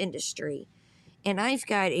healthcare industry. And I've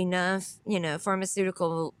got enough,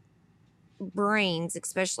 pharmaceutical brains,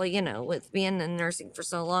 especially, with being in nursing for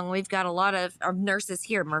so long. We've got a lot of nurses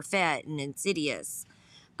here, Murfett and Insidious,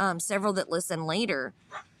 several that listen later,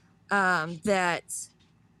 that,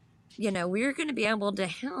 we're going to be able to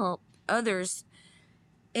help others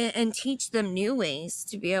and teach them new ways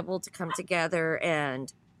to be able to come together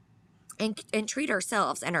and treat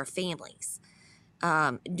ourselves and our families,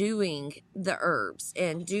 doing the herbs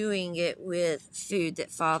and doing it with food that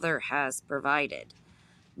Father has provided.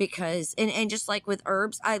 Because, and just like with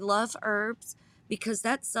herbs, I love herbs because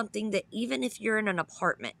that's something that even if you're in an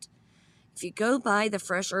apartment, if you go buy the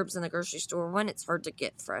fresh herbs in the grocery store, one, it's hard to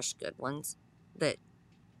get fresh, good ones that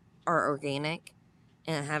are organic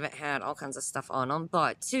and haven't had all kinds of stuff on them.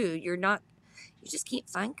 But two, you just can't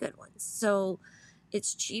find good ones. So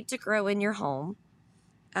it's cheap to grow in your home.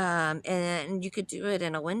 And you could do it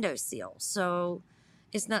in a windowsill. So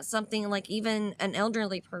it's not something like even an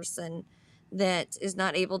elderly person that is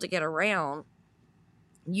not able to get around,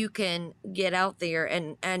 you can get out there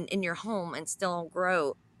and in your home and still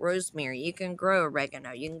grow rosemary. You can grow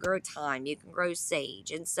oregano. You can grow thyme. You can grow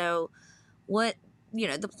sage. And so what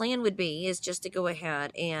the plan would be is just to go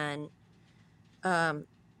ahead and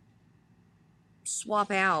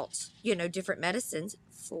swap out, different medicines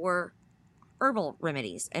for herbal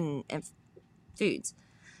remedies and foods.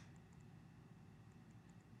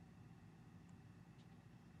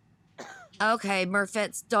 Okay,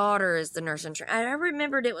 Murfett's daughter is the nurse in training. I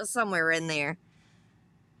remembered it was somewhere in there.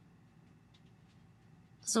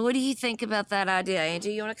 So what do you think about that idea,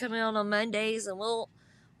 Angie? You want to come out on Mondays and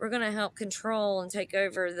we're going to help control and take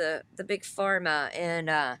over the big pharma and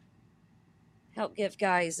help give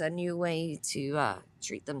guys a new way to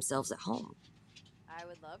treat themselves at home. I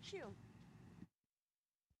would love to.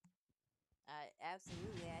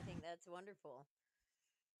 Absolutely. I think that's wonderful.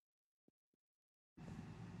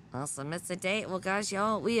 Awesome. It's a date. Well, guys,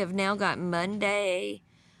 y'all, we have now got Monday.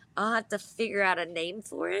 I'll have to figure out a name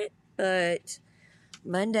for it, but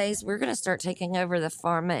Mondays, we're going to start taking over the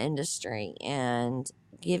pharma industry and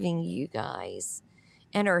giving you guys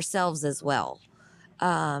and ourselves as well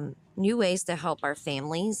new ways to help our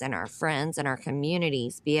families and our friends and our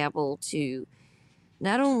communities be able to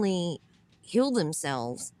not only heal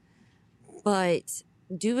themselves, but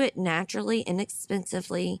do it naturally,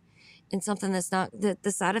 inexpensively, and something that's not, that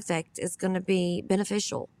the side effect is going to be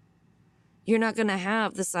beneficial. You're not going to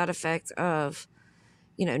have the side effect of,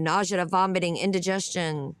 nausea, vomiting,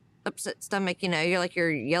 indigestion, upset stomach.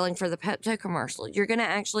 You're yelling for the Pepto commercial. You're going to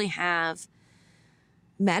actually have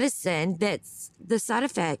medicine that's the side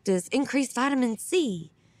effect is increased vitamin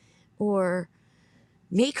C or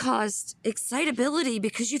may cause excitability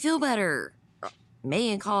because you feel better.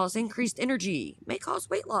 may cause increased energy, may cause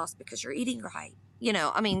weight loss because you're eating right.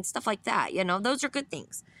 Stuff like that. Those are good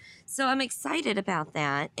things. So I'm excited about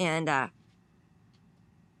that. And I'm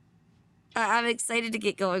excited to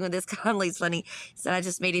get going with this. Conley's funny. So I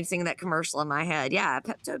just made him sing that commercial in my head. Yeah,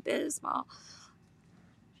 Pepto-Bismol.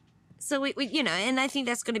 So and I think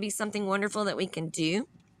that's going to be something wonderful that we can do.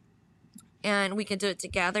 And we can do it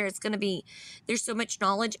together. It's going to be, there's so much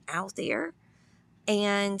knowledge out there.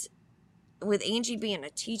 And with Angie being a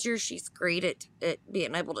teacher, she's great at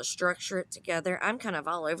being able to structure it together. I'm kind of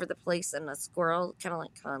all over the place and a squirrel, kind of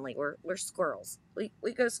like Conley. We're squirrels. We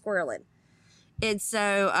go squirreling. And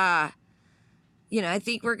so, I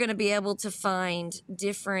think we're going to be able to find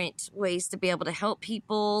different ways to be able to help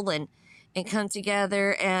people and come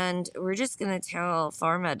together. And we're just going to tell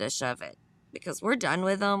pharma to shove it, because we're done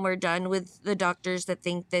with them. We're done with the doctors that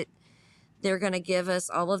think that they're going to give us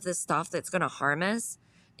all of this stuff that's going to harm us.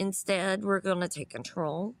 Instead, we're going to take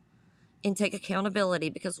control and take accountability,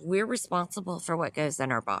 because we're responsible for what goes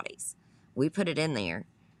in our bodies. We put it in there.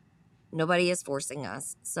 Nobody is forcing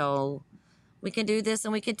us. So we can do this,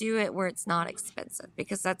 and we can do it where it's not expensive,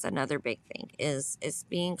 because that's another big thing is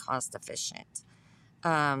being cost efficient.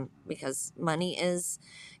 Because money is,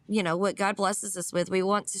 what God blesses us with. We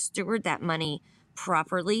want to steward that money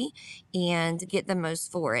properly and get the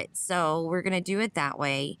most for it. So we're going to do it that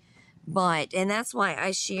way. And that's why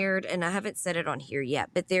I shared, and I haven't said it on here yet,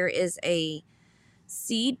 but there is a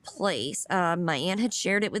seed place. My aunt had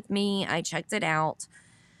shared it with me. I checked it out.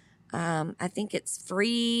 I think it's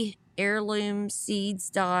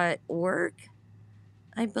freeheirloomseeds.org,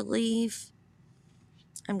 I believe.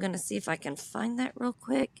 I'm going to see if I can find that real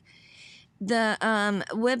quick. The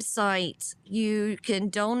website, you can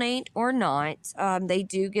donate or not. They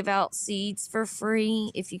do give out seeds for free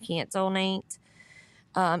if you can't donate.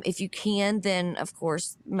 If you can, then of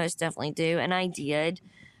course, most definitely do. And I did.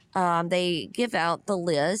 They give out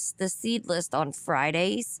the seed list on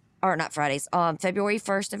Fridays, or not Fridays, February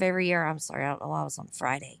 1st of every year. I'm sorry, I don't know why I was on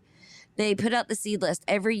Friday. They put out the seed list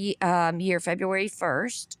every year, February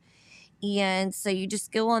 1st. And so you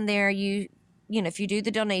just go on there, if you do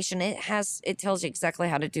the donation, it tells you exactly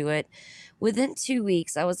how to do it. Within 2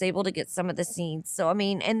 weeks, I was able to get some of the seeds. So,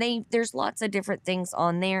 and there's lots of different things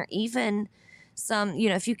on there, even some,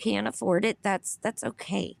 if you can't afford it, that's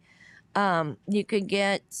okay. You could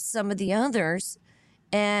get some of the others,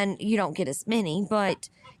 and you don't get as many, but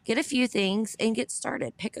get a few things and get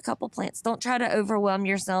started. Pick a couple plants. Don't try to overwhelm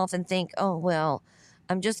yourself and think, oh, well,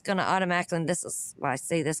 I'm just going to automatically, and this is why I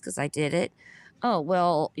say this, because I did it. Oh,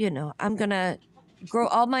 well, I'm going to grow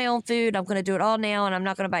all my own food. I'm going to do it all now, and I'm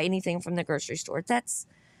not going to buy anything from the grocery store. That's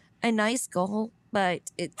a nice goal,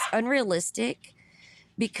 but it's unrealistic,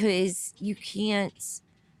 because you can't,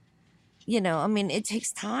 it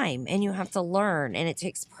takes time, and you have to learn, and it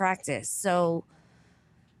takes practice. So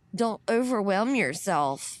don't overwhelm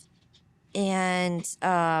yourself. And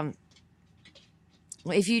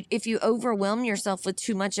if you overwhelm yourself with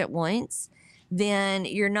too much at once, then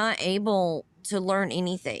you're not able to learn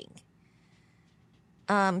anything.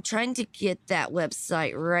 Trying to get that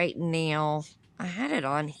website right now. I had it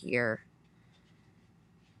on here.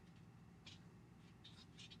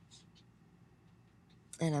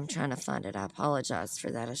 And I'm trying to find it. I apologize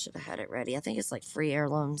for that. I should have had it ready. I think it's like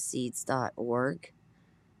freeheirloomseeds.org.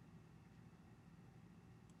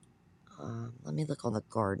 Let me look on the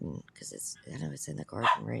garden, because I know it's in the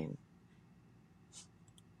garden room.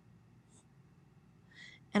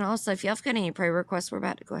 And also, if y'all got any prayer requests, we're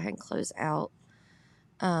about to go ahead and close out.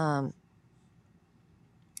 Go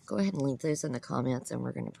ahead and leave those in the comments, and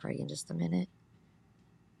we're going to pray in just a minute.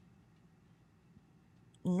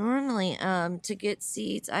 Normally, to get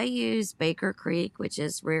seeds, I use Baker Creek, which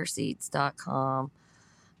is rareseeds.com.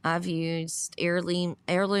 I've used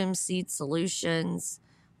Heirloom Seed Solutions,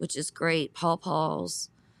 which is great. Paul's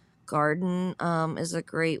Garden is a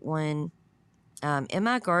great one.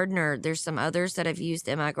 M.I. Gardner, there's some others that have used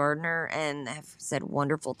M.I. Gardner and have said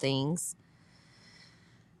wonderful things.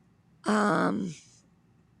 Let's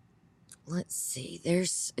see.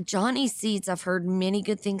 There's Johnny Seeds. I've heard many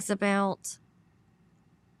good things about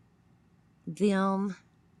them.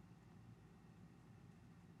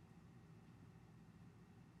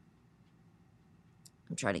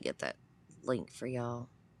 I'm trying to get that link for y'all.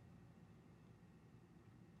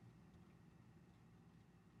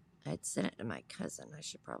 I'd sent it to my cousin. I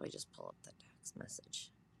should probably just pull up the text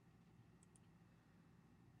message.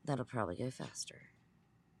 That'll probably go faster.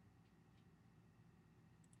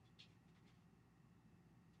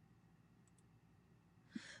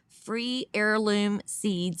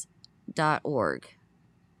 freeheirloomseeds.org.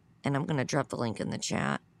 And I'm going to drop the link in the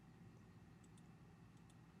chat.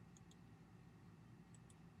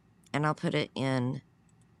 and I'll put it in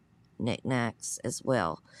knickknacks as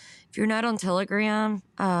well. If you're not on Telegram,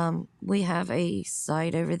 we have a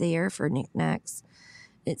site over there for knickknacks.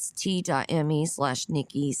 It's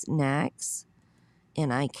t.me/Nikki's Knacks,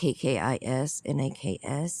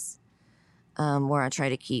 NIKKISNAKS, where I try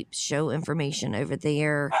to keep show information over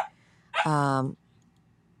there,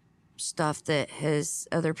 stuff that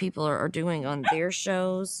other people are doing on their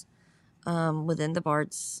shows within the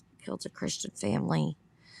Bard's Celtic Christian family.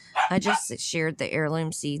 I just shared the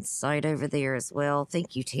Heirloom Seeds site over there as well.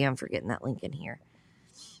 Thank you, Tam, for getting that link in here.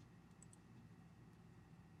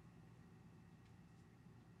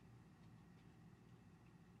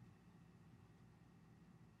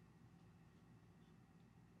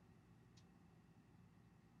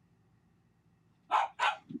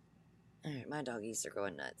 All right, my doggies are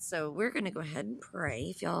going nuts. So we're going to go ahead and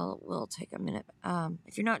pray. If y'all will take a minute.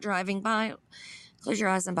 If you're not driving by, close your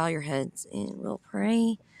eyes and bow your heads, and we'll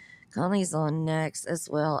pray. Conley's on next, as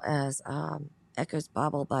well as Echo's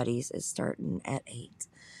Bible Buddies is starting at 8.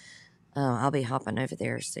 I'll be hopping over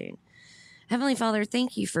there soon. Heavenly Father,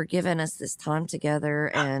 thank you for giving us this time together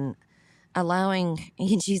and allowing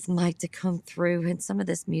Angie's mic to come through and some of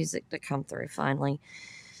this music to come through finally.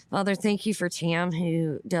 Father, thank you for Tam,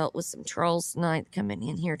 who dealt with some trolls tonight coming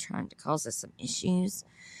in here trying to cause us some issues.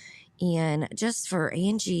 And just for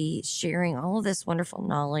Angie sharing all of this wonderful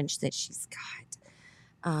knowledge that she's got.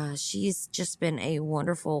 She's just been a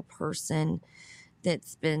wonderful person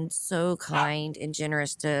that's been so kind and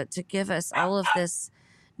generous to give us all of this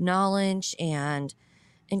knowledge and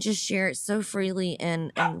just share it so freely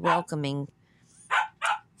and welcoming.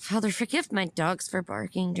 Father, forgive my dogs for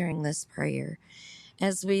barking during this prayer.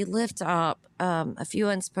 As we lift up a few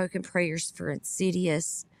unspoken prayers for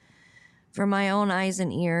Insidious, for my own eyes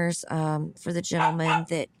and ears, for the gentleman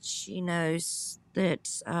that she knows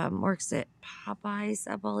that works at Popeyes,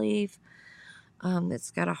 I believe,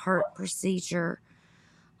 that's got a heart procedure.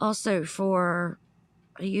 Also for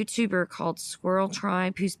a YouTuber called Squirrel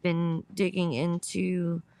Tribe, who's been digging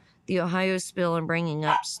into the Ohio spill and bringing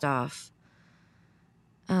up stuff.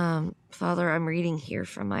 Father, I'm reading here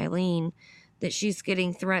from Eileen that she's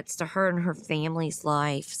getting threats to her and her family's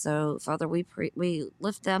life. So, Father, we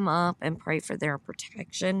lift them up and pray for their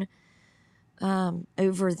protection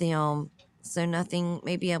over them, so nothing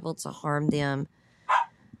may be able to harm them.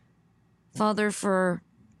 Father, for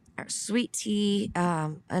our Sweet Tea,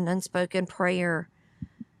 an unspoken prayer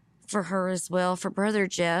for her as well, for Brother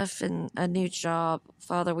Jeff and a new job.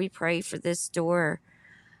 Father, we pray for this door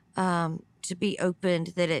to be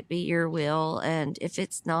opened, that it be your will, and if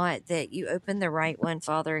it's not, that you open the right one,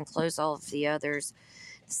 Father, and close all of the others.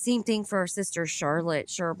 Same thing for our sister Charlotte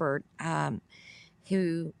Sherbert,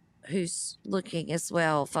 who's looking as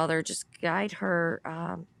well. Father, just guide her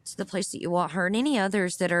to the place that you want her, and any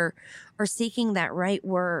others that are seeking that right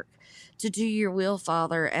work to do your will,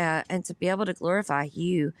 Father, and to be able to glorify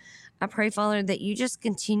you. I pray, Father, that you just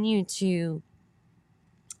continue to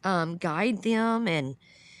guide them and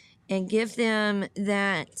give them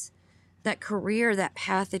that career, that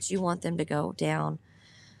path that you want them to go down.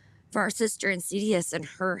 For our sister Insidious and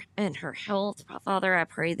her health, Father, I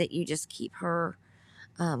pray that you just keep her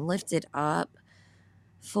lifted up.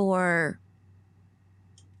 For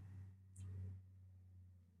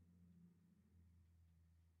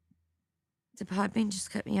did Podbean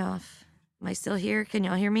just cut me off? Am I still here? Can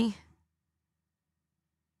y'all hear me?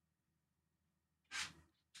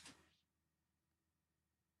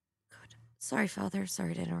 Good. Sorry, Father.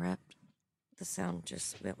 Sorry to interrupt. The sound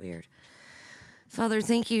just went weird. Father,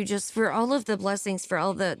 thank you just for all of the blessings, for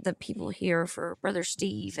all the people here, for Brother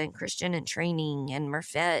Steve and Christian and Training and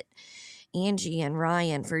Murfette, Angie and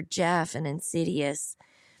Ryan, for Jeff and Insidious,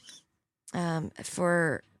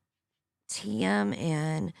 for Tim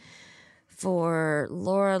and for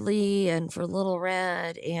Laura Lee and for Little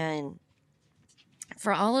Red, and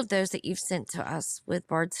for all of those that you've sent to us with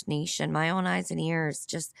Bard's Nation, my own eyes and ears.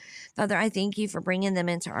 Just, Father, I thank you for bringing them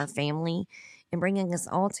into our family and bringing us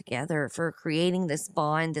all together, for creating this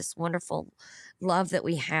bond, this wonderful love that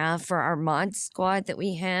we have, for our mod squad that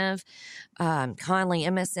we have, Conley,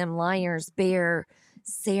 MSM Liars, Bear,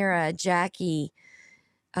 Sarah, Jackie,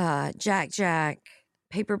 Jack,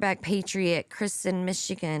 Paperback Patriot, Kristen,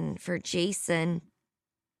 Michigan, for Jason,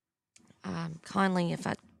 Conley, if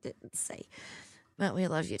I didn't say, but we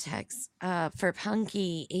love you, Tex, for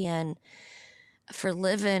Punky, and for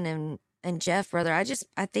Livin and Jeff, brother.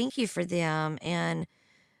 I thank you for them and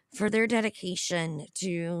for their dedication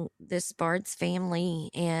to this Bard's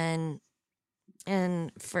family, and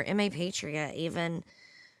for MA Patriot, even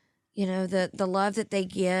the love that they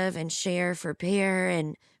give and share for Bear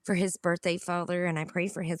and for his birthday, Father. And I pray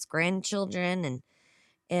for his grandchildren,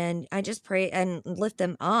 and I just pray and lift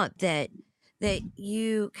them up, that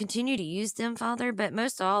you continue to use them, Father, but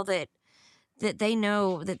most of all that they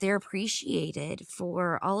know that they're appreciated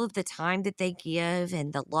for all of the time that they give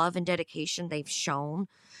and the love and dedication they've shown.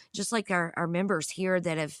 Just like our members here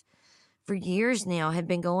that have for years now have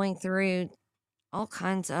been going through all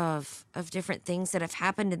kinds of different things that have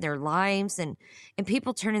happened in their lives, and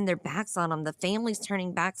people turning their backs on them, the families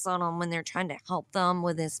turning backs on them when they're trying to help them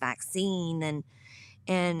with this vaccine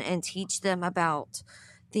and teach them about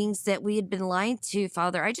things that we had been lied to.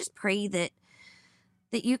 Father, I just pray that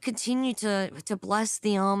you continue to bless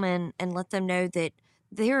them and let them know that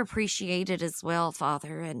they're appreciated as well,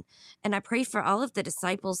 Father. And I pray for all of the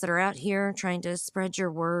disciples that are out here trying to spread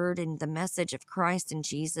your word and the message of Christ and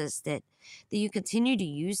Jesus, that you continue to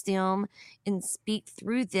use them and speak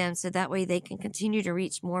through them, so that way they can continue to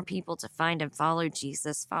reach more people to find and follow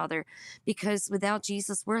Jesus, Father. Because without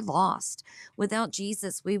Jesus, we're lost. Without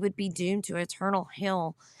Jesus, we would be doomed to eternal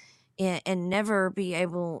hell and never be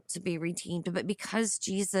able to be redeemed. But because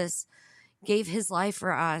Jesus gave his life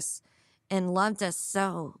for us and loved us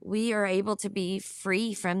so, we are able to be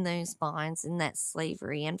free from those bonds and that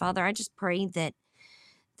slavery. And Father, I just pray that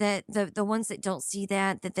the ones that don't see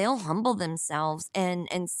that they'll humble themselves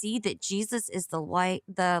and see that Jesus is the light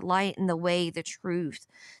and the way, the truth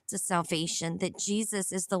to salvation, that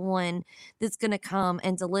Jesus is the one that's going to come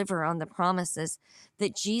and deliver on the promises,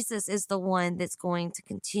 that Jesus is the one that's going to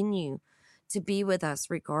continue to be with us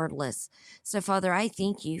regardless. So Father, I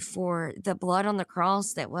thank you for the blood on the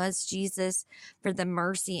cross that was Jesus, for the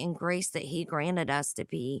mercy and grace that he granted us to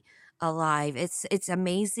be alive. It's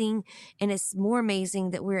amazing, and it's more amazing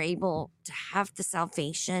that we're able to have the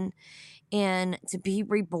salvation and to be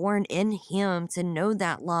reborn in him, to know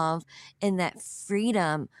that love and that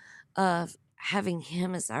freedom of having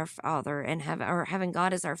him as our Father and having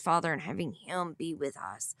God as our Father and having him be with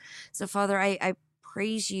us. So Father, I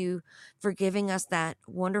praise you for giving us that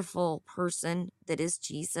wonderful person that is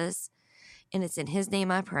Jesus, and it's in his name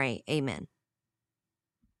I pray. Amen.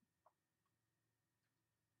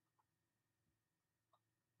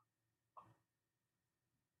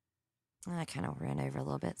 I kind of ran over a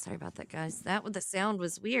little bit. Sorry about that, guys. The sound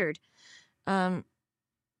was weird. Um,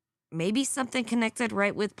 Maybe something connected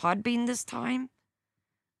right with Podbean this time.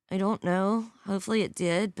 I don't know. Hopefully it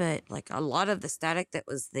did, but like a lot of the static that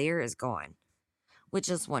was there is gone, which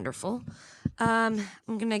is wonderful. I'm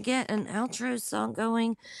gonna get an outro song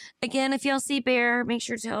going. Again, if y'all see Bear, make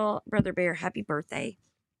sure to tell Brother Bear happy birthday.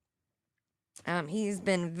 He's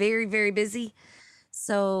been very, very busy,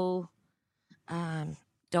 so don't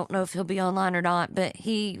know if he'll be online or not, but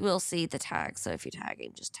he will see the tag. So if you tag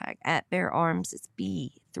him, just tag at Bear Arms. It's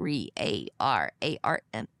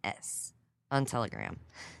B3ARARMS on Telegram.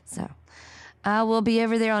 So I will be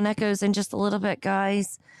over there on Echoes in just a little bit,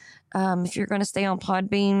 guys. If you're going to stay on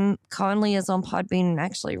Podbean, Conley is on Podbean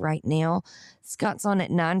actually right now. Scott's on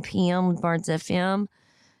at 9 p.m. with Bards FM.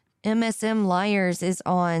 MSM Liars is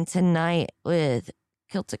on tonight with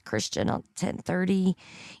Celtic Christian on 10:30,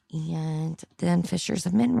 and then Fishers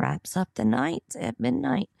of Men wraps up the night at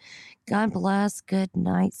midnight. God bless, good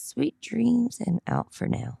night, sweet dreams, and out for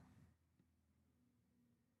now.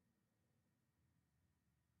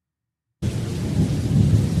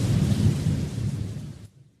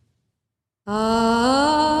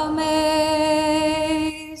 Amazing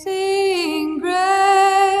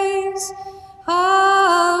grace,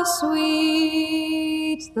 how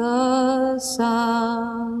sweet the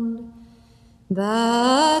sound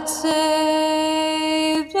that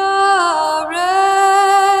saved a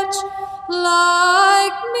wretch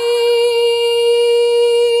like me.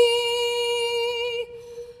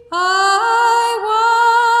 I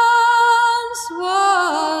once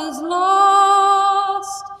was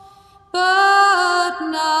lost, but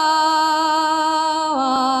now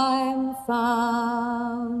I'm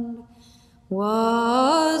found.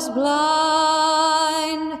 Was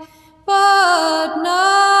blind, but now